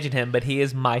may not mention him, but he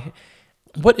is my.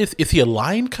 What is he a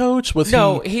line coach? He's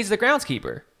the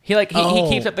groundskeeper. He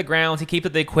keeps up the grounds. He keeps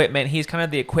up the equipment. He's kind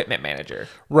of the equipment manager,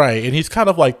 right? And he's kind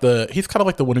of like the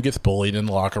one who gets bullied in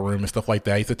the locker room and stuff like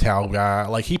that. He's a towel guy.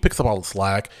 Like he picks up all the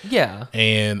slack. Yeah,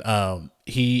 and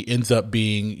he ends up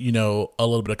being a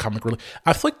little bit of comic relief.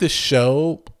 I feel like this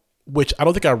show, which I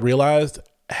don't think I realized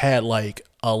had like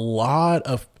a lot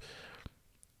of.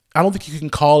 I don't think you can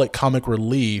call it comic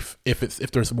relief if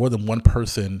there's more than one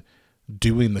person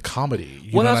doing the comedy.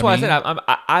 Well, that's why I said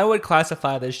I would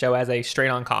classify this show as a straight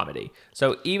on comedy.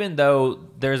 So even though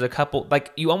there's a couple,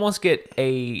 like you almost get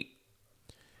a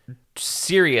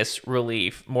serious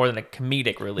relief more than a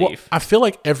comedic relief. Well, I feel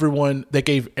like they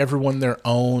gave everyone their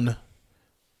own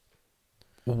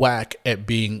whack at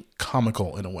being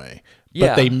comical in a way,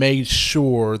 but they made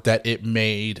sure that it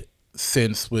made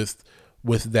sense with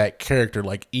that character.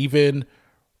 Like even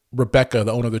Rebecca,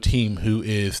 the owner of the team, who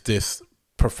is this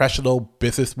professional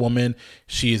businesswoman,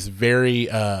 she is very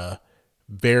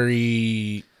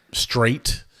very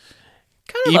straight,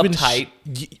 kind of uptight.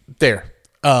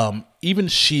 Even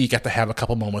she got to have a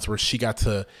couple moments where she got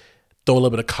to throw a little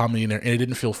bit of comedy in there and it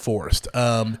didn't feel forced.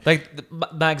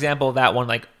 My example of that one,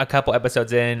 like a couple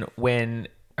episodes in, when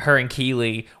her and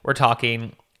Keely were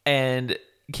talking, and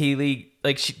Keely,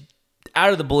 like, she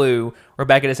out of the blue,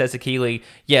 Rebecca just says to Keely,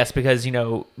 yes, because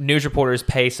news reporters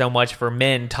pay so much for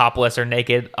men topless or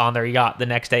naked on their yacht the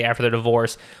next day after their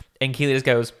divorce. And Keely just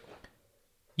goes,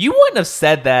 you wouldn't have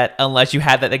said that unless you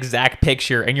had that exact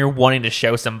picture and you're wanting to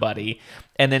show somebody.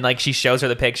 And then like she shows her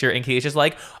the picture and Keely's just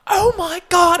like, oh my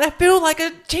God, I feel like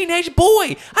a teenage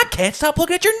boy. I can't stop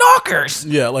looking at your knockers.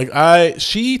 Yeah, like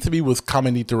she to me was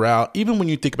comedy throughout. Even when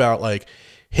you think about like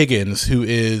Higgins, who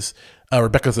is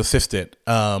Rebecca's assistant,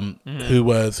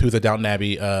 who's a Downton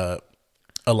Abbey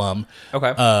alum.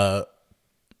 Okay.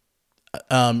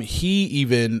 He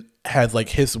even has like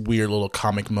his weird little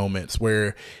comic moments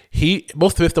where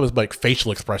most of his stuff is like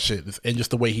facial expressions and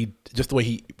just the way he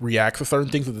reacts to certain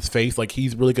things with his face. Like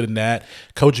he's really good in that.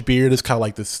 Coach Beard is kind of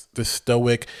like this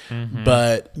stoic,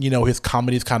 but his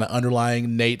comedy is kind of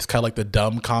underlying. Nate's kind of like the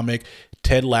dumb comic.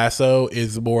 Ted Lasso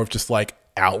is more of just like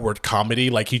outward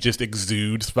comedy. Like he just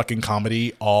exudes fucking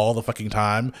comedy all the fucking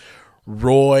time.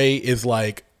 Roy is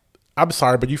like, I'm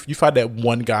sorry, but you find that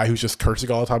one guy who's just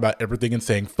cursing all the time about everything and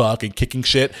saying fuck and kicking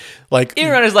shit. Like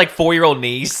even around his like 4-year-old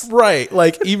niece. Right.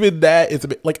 Like even that is a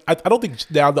bit like, I don't think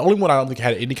now the only one I don't think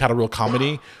had any kind of real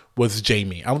comedy was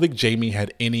Jamie. I don't think Jamie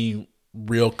had any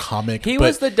real comic. He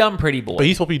was the dumb pretty boy. But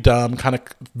he's supposed to be dumb, kind of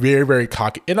very, very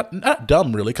cocky. And not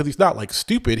dumb really, because he's not like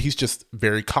stupid. He's just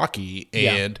very cocky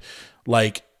and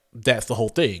like that's the whole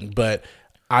thing. But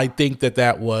I think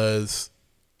that was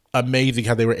amazing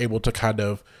how they were able to kind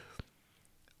of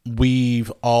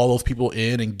weave all those people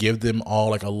in and give them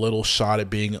all like a little shot at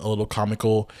being a little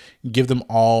comical, give them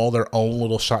all their own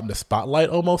little shot in the spotlight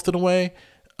almost in a way.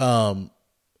 I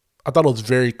thought it was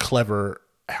very clever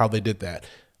how they did that.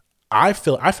 I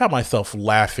found myself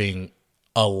laughing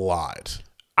a lot.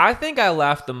 I think I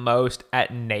laughed the most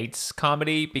at Nate's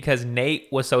comedy because Nate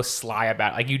was so sly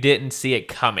about it. Like you didn't see it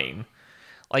coming.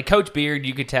 Like Coach Beard,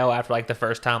 you could tell after like the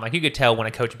first time, like you could tell when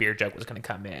a Coach Beard joke was going to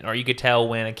come in, or you could tell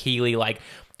when a Keely, like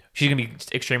she's going to be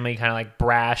extremely kind of like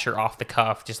brash or off the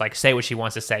cuff, just like say what she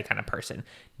wants to say kind of person.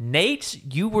 Nate,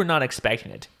 you were not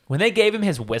expecting it. When they gave him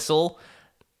his whistle,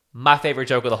 my favorite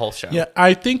joke of the whole show. Yeah,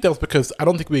 I think that was because I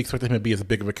don't think we expected him to be as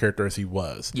big of a character as he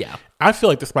was. Yeah. I feel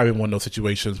like this might be one of those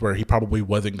situations where he probably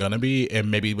wasn't going to be, and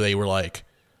maybe they were like,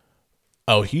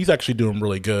 oh, he's actually doing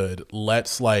really good.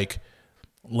 Let's give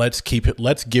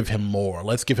him more.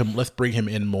 Let's bring him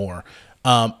in more.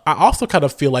 I also kind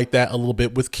of feel like that a little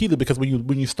bit with Keely because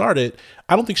when you started,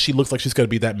 I don't think she looks like she's going to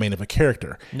be that main of a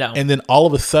character. No. And then all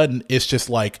of a sudden, it's just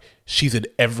like she's in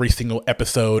every single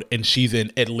episode and she's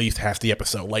in at least half the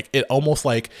episode. Like it almost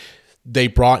like they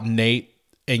brought Nate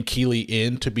and Keely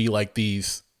in to be like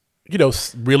these,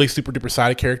 really super duper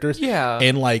side characters. Yeah.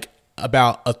 And like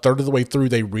about a third of the way through,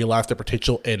 they realized their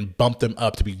potential and bumped them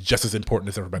up to be just as important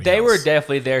as everybody else. They were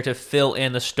definitely there to fill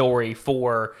in the story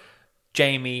for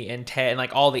Jamie and Ted and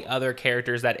like all the other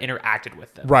characters that interacted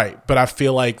with them. Right. But I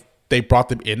feel like they brought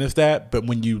them in as that, but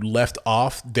when you left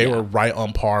off, they were right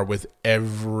on par with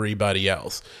everybody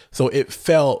else. So it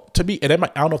felt to me, and I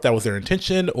don't know if that was their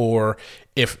intention or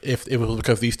if it was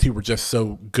because these two were just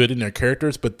so good in their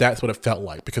characters, but that's what it felt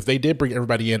like, because they did bring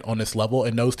everybody in on this level,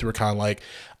 and those two were kind of like,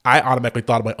 I automatically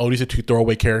thought about, oh, these are two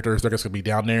throwaway characters, they're just gonna be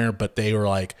down there, but they were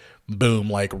like, boom,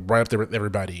 like right up there with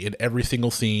everybody in every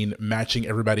single scene, matching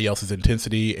everybody else's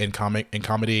intensity and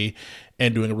comedy,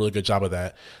 and doing a really good job of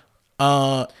that.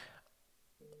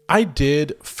 I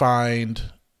did find,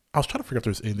 I was trying to figure out if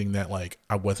there's anything that like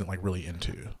I wasn't like really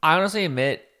into. I honestly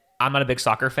admit I'm not a big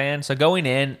soccer fan, so going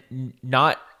in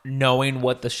not knowing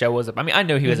what the show was about. I mean, I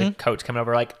knew he was a coach coming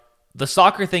over. Like, the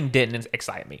soccer thing didn't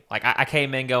excite me. Like, I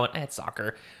came in going, it's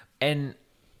soccer, and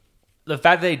the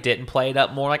fact that they didn't play it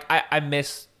up more, like I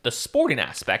miss the sporting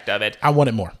aspect of it. I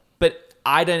wanted more, but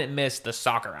I didn't miss the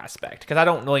soccer aspect because I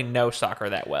don't really know soccer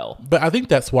that well. But I think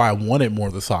that's why I wanted more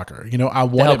of the soccer. You know, I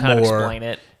wanted kind more. Of explain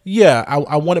it. Yeah,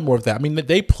 I wanted more of that. I mean,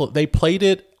 they played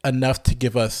it enough to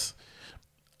give us,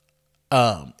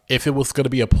 if it was going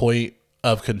to be a point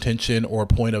of contention or a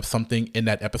point of something in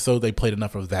that episode, they played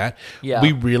enough of that. Yeah,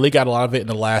 we really got a lot of it in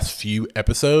the last few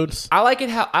episodes. I like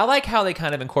how they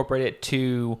kind of incorporate it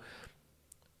to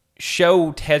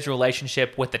show Ted's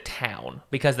relationship with the town,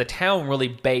 because the town really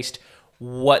based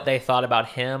what they thought about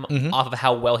him off of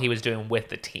how well he was doing with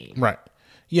the team. Right.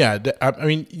 Yeah. I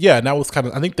mean, yeah, and that was kind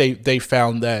of, I think they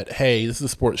found that, hey, this is a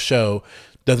sports show.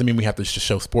 Doesn't mean we have to just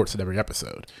show sports in every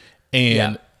episode.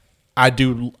 And I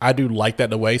do like that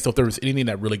in a way. So if there was anything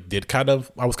that really did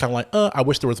I was kind of like, I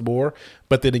wish there was more.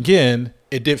 But then again,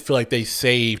 it did feel like they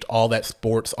saved all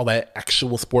that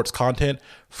actual sports content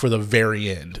for the very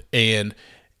end. And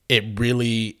it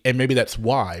really, and maybe that's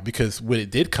why, because when it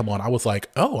did come on, I was like,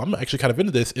 oh, I'm actually kind of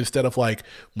into this, instead of like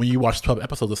when you watch 12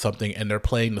 episodes of something and they're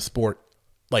playing the sport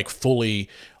like fully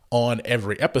on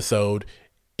every episode,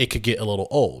 it could get a little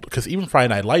old, because even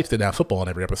Friday Night Lights didn't have football on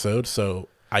every episode. So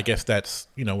I guess that's,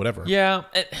 whatever. Yeah.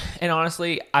 And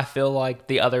honestly, I feel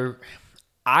like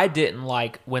I didn't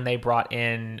like when they brought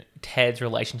in Ted's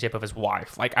relationship with his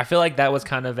wife. Like, I feel like that was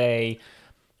kind of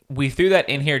we threw that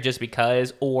in here just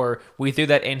because, or we threw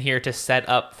that in here to set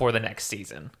up for the next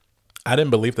season. I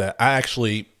didn't believe that. I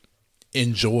actually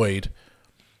enjoyed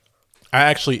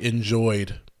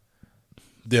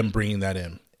them bringing that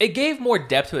in. It gave more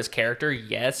depth to his character,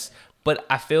 yes, but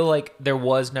I feel like there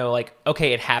was no like,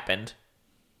 okay, it happened.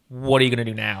 What are you going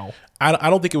to do now? I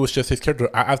don't think it was just his character.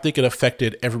 I think it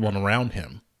affected everyone around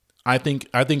him. I think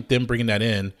them bringing that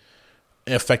in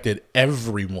affected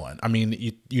everyone. I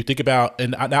mean, you think about,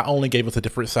 and not only gave us a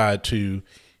different side to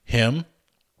him,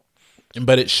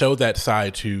 but it showed that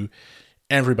side to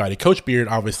everybody. Coach Beard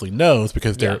obviously knows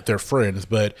because they're friends,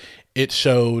 but it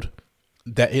showed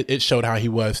that it showed how he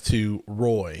was to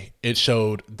Roy. It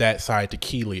showed that side to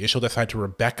Keeley. It showed that side to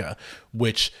Rebecca,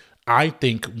 which I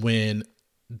think when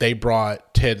they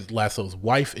brought Ted Lasso's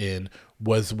wife in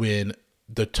was when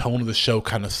the tone of the show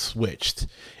kind of switched,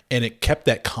 and it kept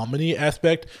that comedy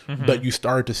aspect, but you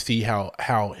started to see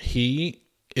how he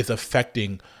is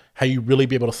affecting, how you really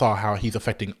be able to saw how he's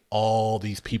affecting all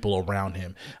these people around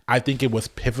him. I think it was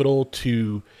pivotal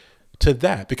to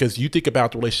that, because you think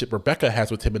about the relationship Rebecca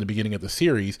has with him in the beginning of the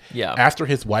series. Yeah. After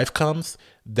his wife comes,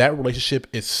 that relationship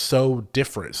is so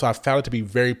different. So I found it to be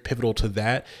very pivotal to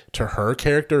that, to her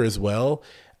character as well.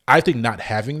 I think not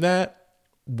having that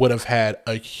would have had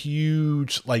a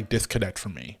huge like disconnect for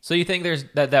me. So you think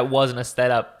that wasn't a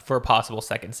setup for a possible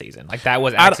second season? Like, that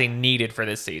was actually needed for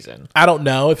this season? I don't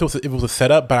know if it was a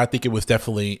setup, but I think it was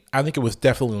definitely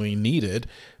needed,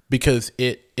 because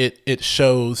it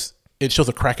shows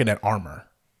a crack in that armor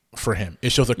for him.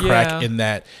 It shows a crack in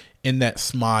that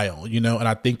smile, and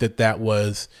I think that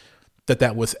was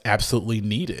absolutely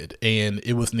needed, and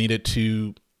it was needed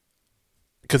to,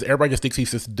 because everybody just thinks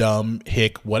he's this dumb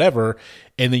hick whatever,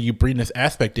 and then you bring this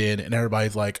aspect in and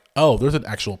everybody's like, oh, there's an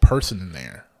actual person in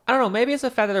there. I don't know, maybe it's the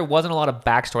fact that there wasn't a lot of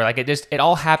backstory. Like, it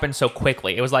all happened so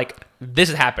quickly. It was like, this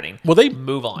is happening. Well, they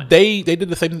move on. They did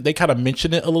the same. They kind of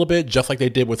mentioned it a little bit, just like they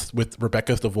did with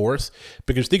Rebecca's divorce.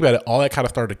 Because think about it, all that kind of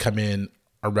started to come in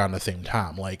around the same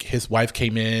time. Like, his wife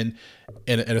came in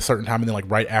at a certain time, and then like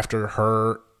right after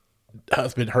her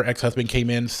ex-husband came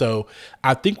in. So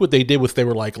I think what they did was they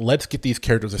were like, let's get these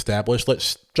characters established.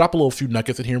 Let's drop a little few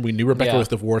nuggets in here. We knew Rebecca was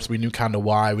divorced. We knew kind of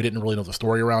why. We didn't really know the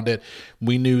story around it.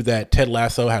 We knew that Ted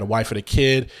Lasso had a wife and a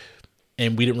kid,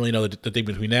 and we didn't really know the thing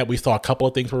between that. We saw a couple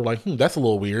of things where we were like, that's a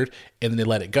little weird. And then they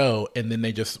let it go. And then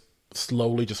they just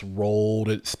slowly just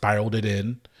spiraled it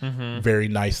in very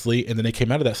nicely. And then they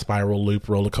came out of that spiral loop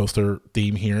roller coaster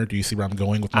theme here. Do you see where I'm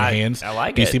going with my hands? I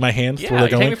like it. Do you see my hands? Yeah, you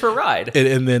take me for a ride.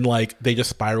 And then like they just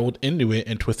spiraled into it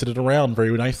and twisted it around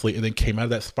very nicely and then came out of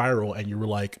that spiral and you were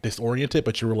like disoriented,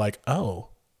 but you were like, oh,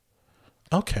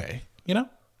 okay. You know?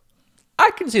 I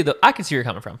can see where you're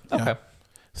coming from. Okay. Yeah.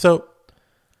 So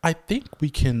I think we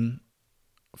can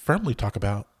firmly talk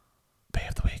about Bay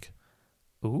of the Week.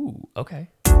 Ooh, okay.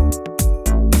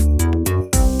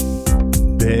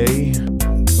 Bay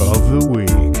of the Week.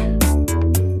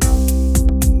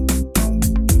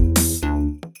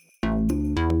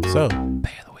 So,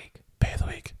 Bay of the Week. Bay of the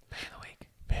Week. Bay of the Week.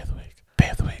 Bay of the Week. Bay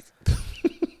of the Week.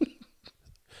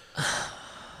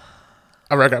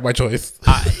 All right, I got my choice.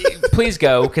 Please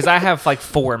go, because I have like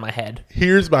 4 in my head.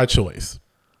 Here's my choice.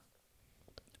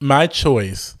 My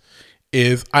choice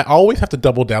is I always have to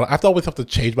double down. I always have to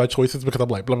change my choices because I'm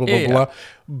like blah, blah, blah, blah.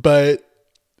 But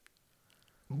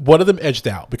one of them edged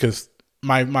out because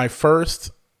my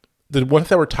first, the ones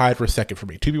that were tied for second for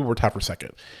me, 2 people were tied for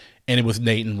second, and it was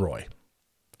Nate and Roy.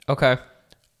 Okay.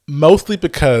 Mostly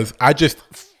because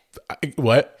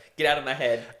what? Get out of my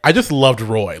head. I just loved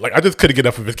Roy. Like, I just couldn't get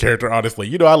enough of his character, honestly.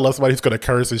 You know, I love somebody who's going to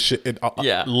curse and shit. And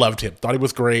loved him. Thought he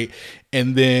was great.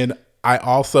 And then I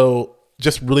also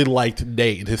just really liked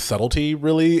Nate and his subtlety,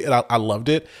 really. And I loved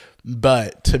it.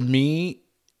 But to me,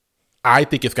 I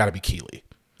think it's got to be Keely.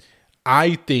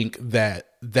 I think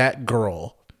that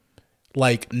girl,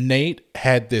 like Nate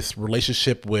had this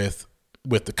relationship with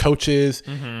the coaches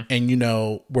and, you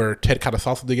know, where Ted kind of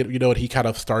saw something, you know, and he kind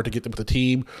of started to get them with the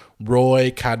team.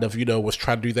 Roy kind of, you know, was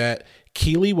trying to do that.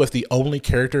 Keely was the only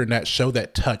character in that show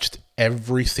that touched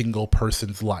every single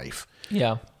person's life.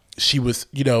 Yeah. She was,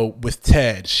 you know, with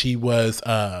Ted, she was,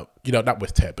 you know, not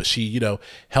with Ted, but she, you know,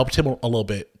 helped him a little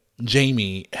bit.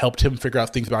 Jamie helped him figure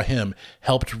out things about him,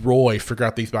 helped Roy figure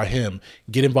out things about him,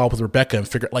 get involved with Rebecca and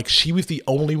figure, like, she was the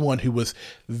only one who was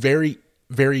very,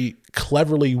 very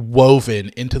cleverly woven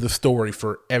into the story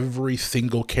for every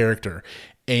single character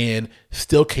and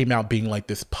still came out being like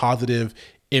this positive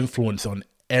influence on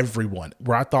everyone,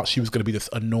 where I thought she was going to be this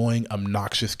annoying,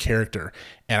 obnoxious character.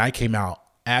 And I came out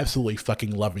absolutely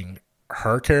fucking loving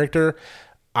her character.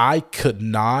 I could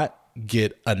not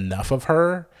get enough of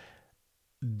her.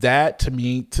 That to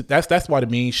me, that's why to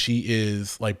me she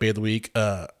is like Bay of the Week.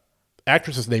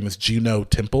 Actress's name is Juno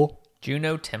Temple.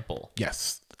 Juno Temple.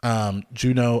 Yes.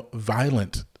 Juno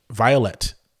Violet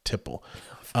Temple.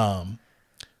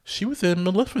 She was in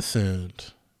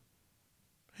Maleficent.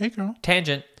 Hey girl.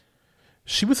 Tangent.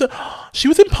 She was in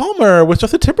Palmer with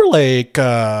Justin Timberlake.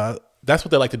 That's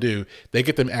what they like to do. They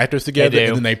get them actors together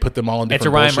and then they put them all in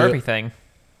different bullshit. It's a Ryan Murphy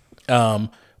thing.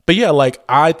 But yeah, like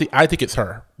I think it's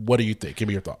her. What do you think? Give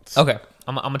me your thoughts. Okay,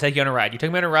 I'm gonna take you on a ride. You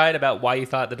took me on a ride about why you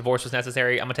thought the divorce was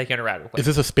necessary. I'm gonna take you on a ride real quick. Is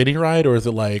this a spinning ride or is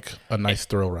it like a nice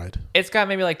thrill ride? It's got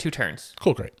maybe like 2 turns.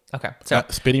 Cool, great. Okay, so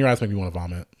spinning rides make me want to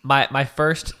vomit. My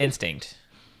first instinct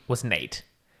was Nate.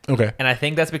 Okay. And I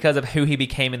think that's because of who he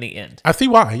became in the end. I see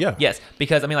why, yeah. Yes,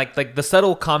 because I mean, like the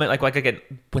subtle comment, like again,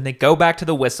 when they go back to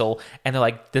the whistle and they're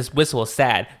like, "This whistle is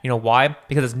sad." You know why?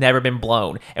 Because it's never been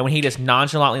blown. And when he just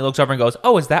nonchalantly looks over and goes,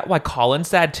 "Oh, is that why Colin's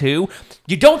sad too?"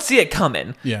 You don't see it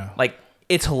coming. Yeah. Like,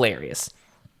 it's hilarious.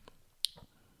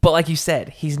 But like you said,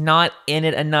 he's not in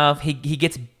it enough. He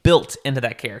gets built into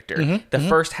that character. The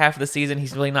first half of the season,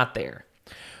 he's really not there.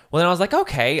 Well, then I was like,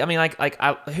 okay. I mean,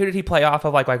 who did he play off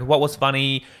of? Like what was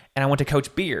funny? And I went to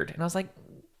Coach Beard, and I was like,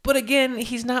 but again,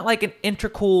 he's not like an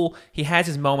integral. He has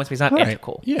his moments, but he's not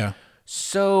integral. Yeah.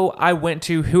 So I went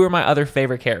to who are my other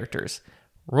favorite characters?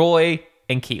 Roy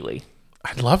and Keely.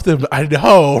 I love them. I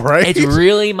know, right? It's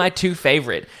really my 2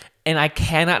 favorite, and I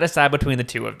cannot decide between the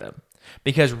 2 of them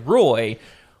because Roy,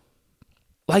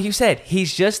 like you said,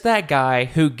 he's just that guy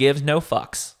who gives no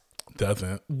fucks.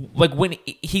 Doesn't. Like when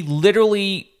he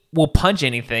literally will punch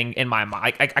anything in my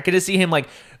mind. I could just see him like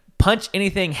punch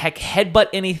anything, heck, headbutt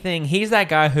anything. He's that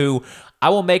guy who I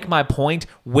will make my point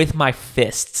with my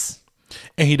fists.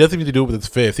 And he doesn't need to do it with his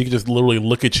fists. He can just literally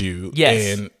look at you.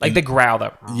 Yes, like the growl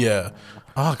though. Yeah.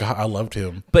 Oh God, I loved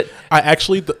him. But I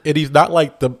actually, and he's not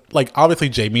like obviously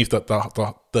Jamie's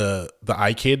the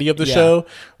eye candy of the show.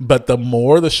 But the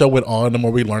more the show went on, the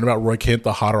more we learned about Roy Kent,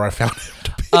 the hotter I found him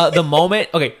to be. The moment,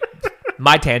 okay,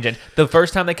 my tangent. The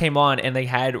first time they came on and they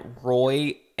had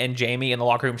Roy and Jamie in the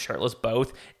locker room shirtless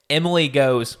both, Emily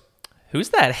goes, "Who's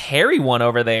that hairy one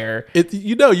over there?"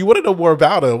 You want to know more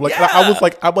about him. Like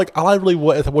I'm like, all I really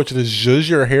want is I want you to zhuzh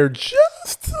your hair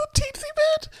just a teensy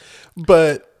bit.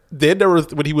 But then there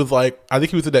was when he was like, I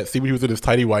think he was in that scene when he was in his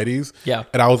tidy whities. Yeah.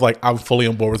 And I was like, I'm fully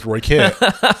on board with Roy Kent.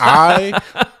 I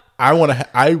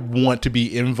I want to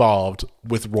be involved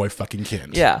with Roy fucking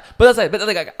Kent. Yeah, but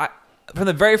from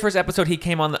the very first episode he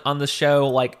came on the show,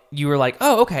 like you were like,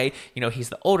 oh, okay, he's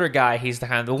the older guy, he's the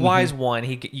kind of the wise one.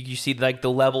 You see like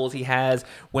the levels he has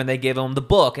when they give him the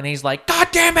book, and he's like, God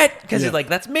damn it, because he's like,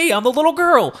 that's me, I'm the little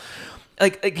girl.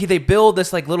 Like they build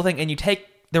this like little thing, and you take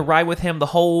the ride with him the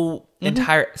whole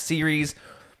entire series.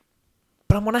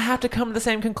 But I'm gonna have to come to the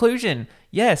same conclusion.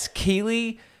 Yes,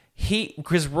 Keeley,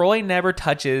 because Roy never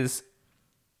touches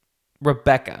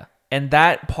Rebecca. And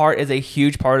that part is a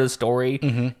huge part of the story.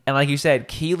 And like you said,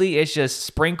 Keeley is just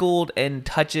sprinkled and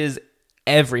touches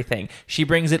everything. She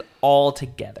brings it all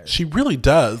together. She really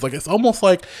does. Like, it's almost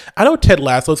like, I know Ted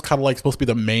Lasso is kind of like supposed to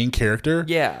be the main character.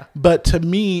 Yeah. But to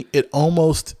me, it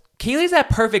almost... Keeley's that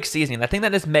perfect seasoning. I think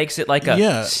that just makes it like a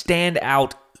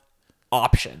standout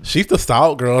option. She's the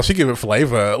salt girl. She give it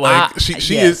flavor. Like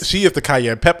she is the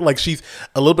cayenne pepper. Like she's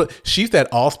a little bit. She's that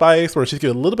allspice where she's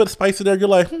getting a little bit of spice in there. You're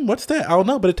like, what's that? I don't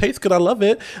know, but it tastes good. I love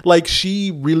it. Like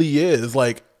she really is.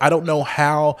 Like I don't know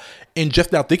how. And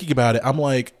just now thinking about it, I'm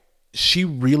like, she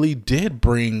really did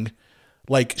bring.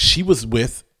 Like she was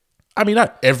with. I mean,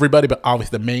 not everybody, but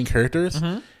obviously the main characters,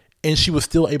 and she was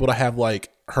still able to have like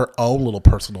her own little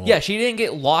personal. Yeah, she didn't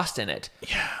get lost in it.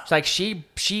 Yeah, it's like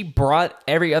she brought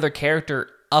every other character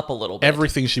up a little bit.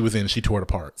 Everything she was in, she tore it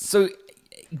apart. So,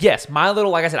 yes,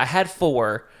 like I said, I had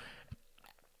 4,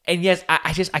 and yes,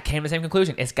 I came to the same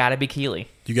conclusion. It's got to be Keeley.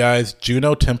 You guys,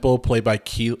 Juno Temple, played by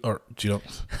Keeley,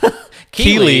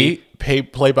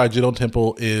 played by Juno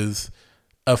Temple, is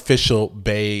official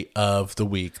Bae of the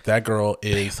Week. That girl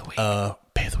is Bae of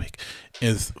the Week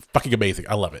is fucking amazing.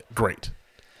 I love it. Great,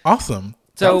 awesome.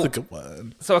 That was a good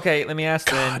one. So, okay, let me ask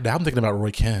then. Now I'm thinking about Roy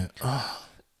Kent.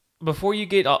 Before you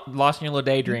get lost in your little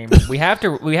daydream, we have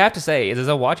to say, is this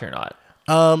a watch or not?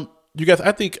 You guys,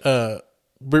 I think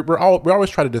we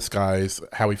always try to disguise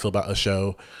how we feel about a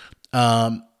show.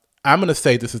 I'm gonna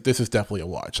say this is definitely a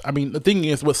watch. I mean, the thing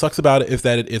is, what sucks about it is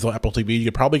that it is on Apple TV. You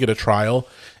could probably get a trial,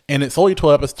 and it's only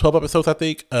 12 episodes, I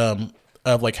think,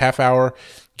 of like half hour.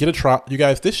 Get a trial, you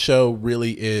guys. This show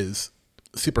really is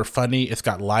super funny. It's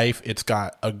got life. It's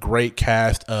got a great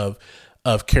cast of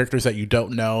characters that you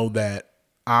don't know. That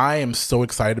I am so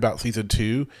excited about season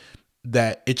 2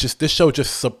 that this show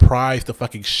just surprised the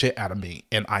fucking shit out of me,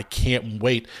 and I can't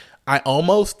wait. I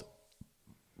almost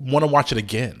want to watch it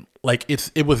again. Like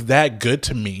it was that good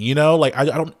to me, like I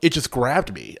don't, it just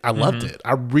grabbed me. I loved it.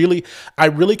 I really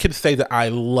can say that I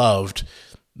loved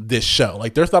this show.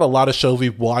 Like there's not a lot of shows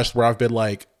we've watched where I've been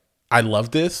like, I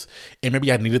love this, and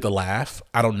maybe I needed the laugh.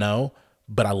 I don't know,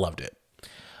 but I loved it.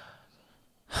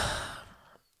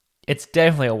 It's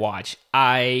definitely a watch.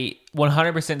 I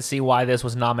 100% see why this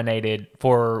was nominated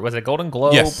for, was it Golden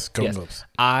Globe? Yes, Golden Globes.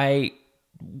 I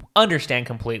understand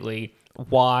completely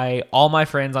why all my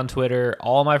friends on Twitter,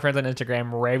 all my friends on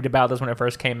Instagram raved about this when it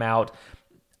first came out.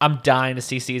 I'm dying to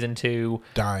see season 2.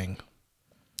 Dying.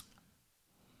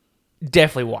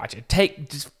 Definitely watch it.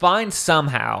 Just find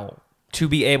somehow to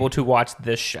be able to watch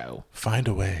this show. Find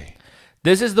a way.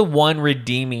 This is the one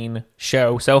redeeming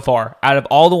show so far. Out of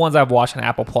all the ones I've watched on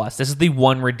Apple Plus, this is the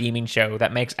one redeeming show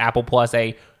that makes Apple Plus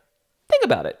think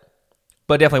about it.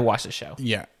 But definitely watch the show.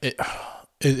 Yeah.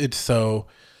 It's so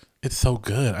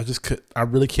good. I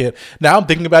really can't. Now I'm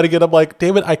thinking about it again. I'm like,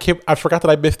 damn it, I forgot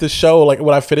that I missed this show. Like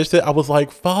when I finished it, I was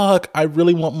like, fuck, I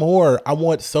really want more. I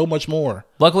want so much more.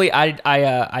 Luckily,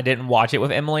 I didn't watch it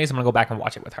with Emily, so I'm gonna go back and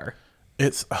watch it with her.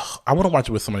 I want to watch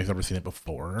it with somebody who's never seen it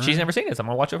before. She's never seen it, so I'm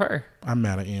gonna watch it with her. I'm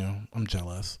mad at you. I'm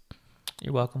jealous.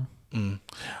 You're welcome. All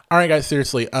right, guys.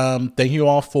 Seriously, thank you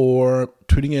all for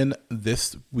tuning in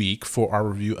this week for our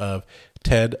review of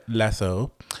Ted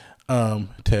Lasso.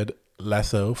 Ted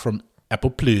Lasso from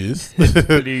Apple Plus.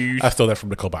 I stole that from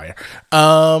Nicole Byer.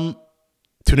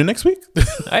 Tune in next week.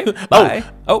 All right, bye.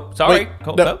 Sorry. Wait,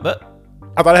 no.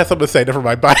 I thought I had something to say. Never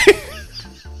mind. Bye.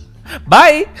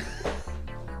 Bye.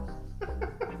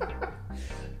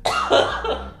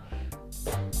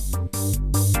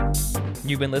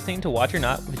 You've been listening to Watch or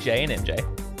Not with Jay and MJ.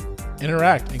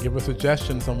 Interact and give us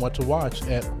suggestions on what to watch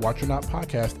at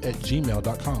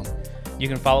watchornotpodcast@gmail.com. You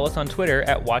can follow us on Twitter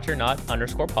at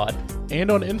watchornot_pod.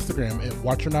 And on Instagram at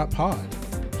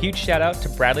watchornotpod. Huge shout out to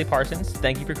Bradley Parsons.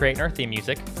 Thank you for creating our theme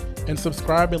music. And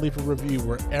subscribe and leave a review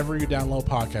wherever you download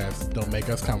podcasts. Don't make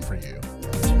us come for you.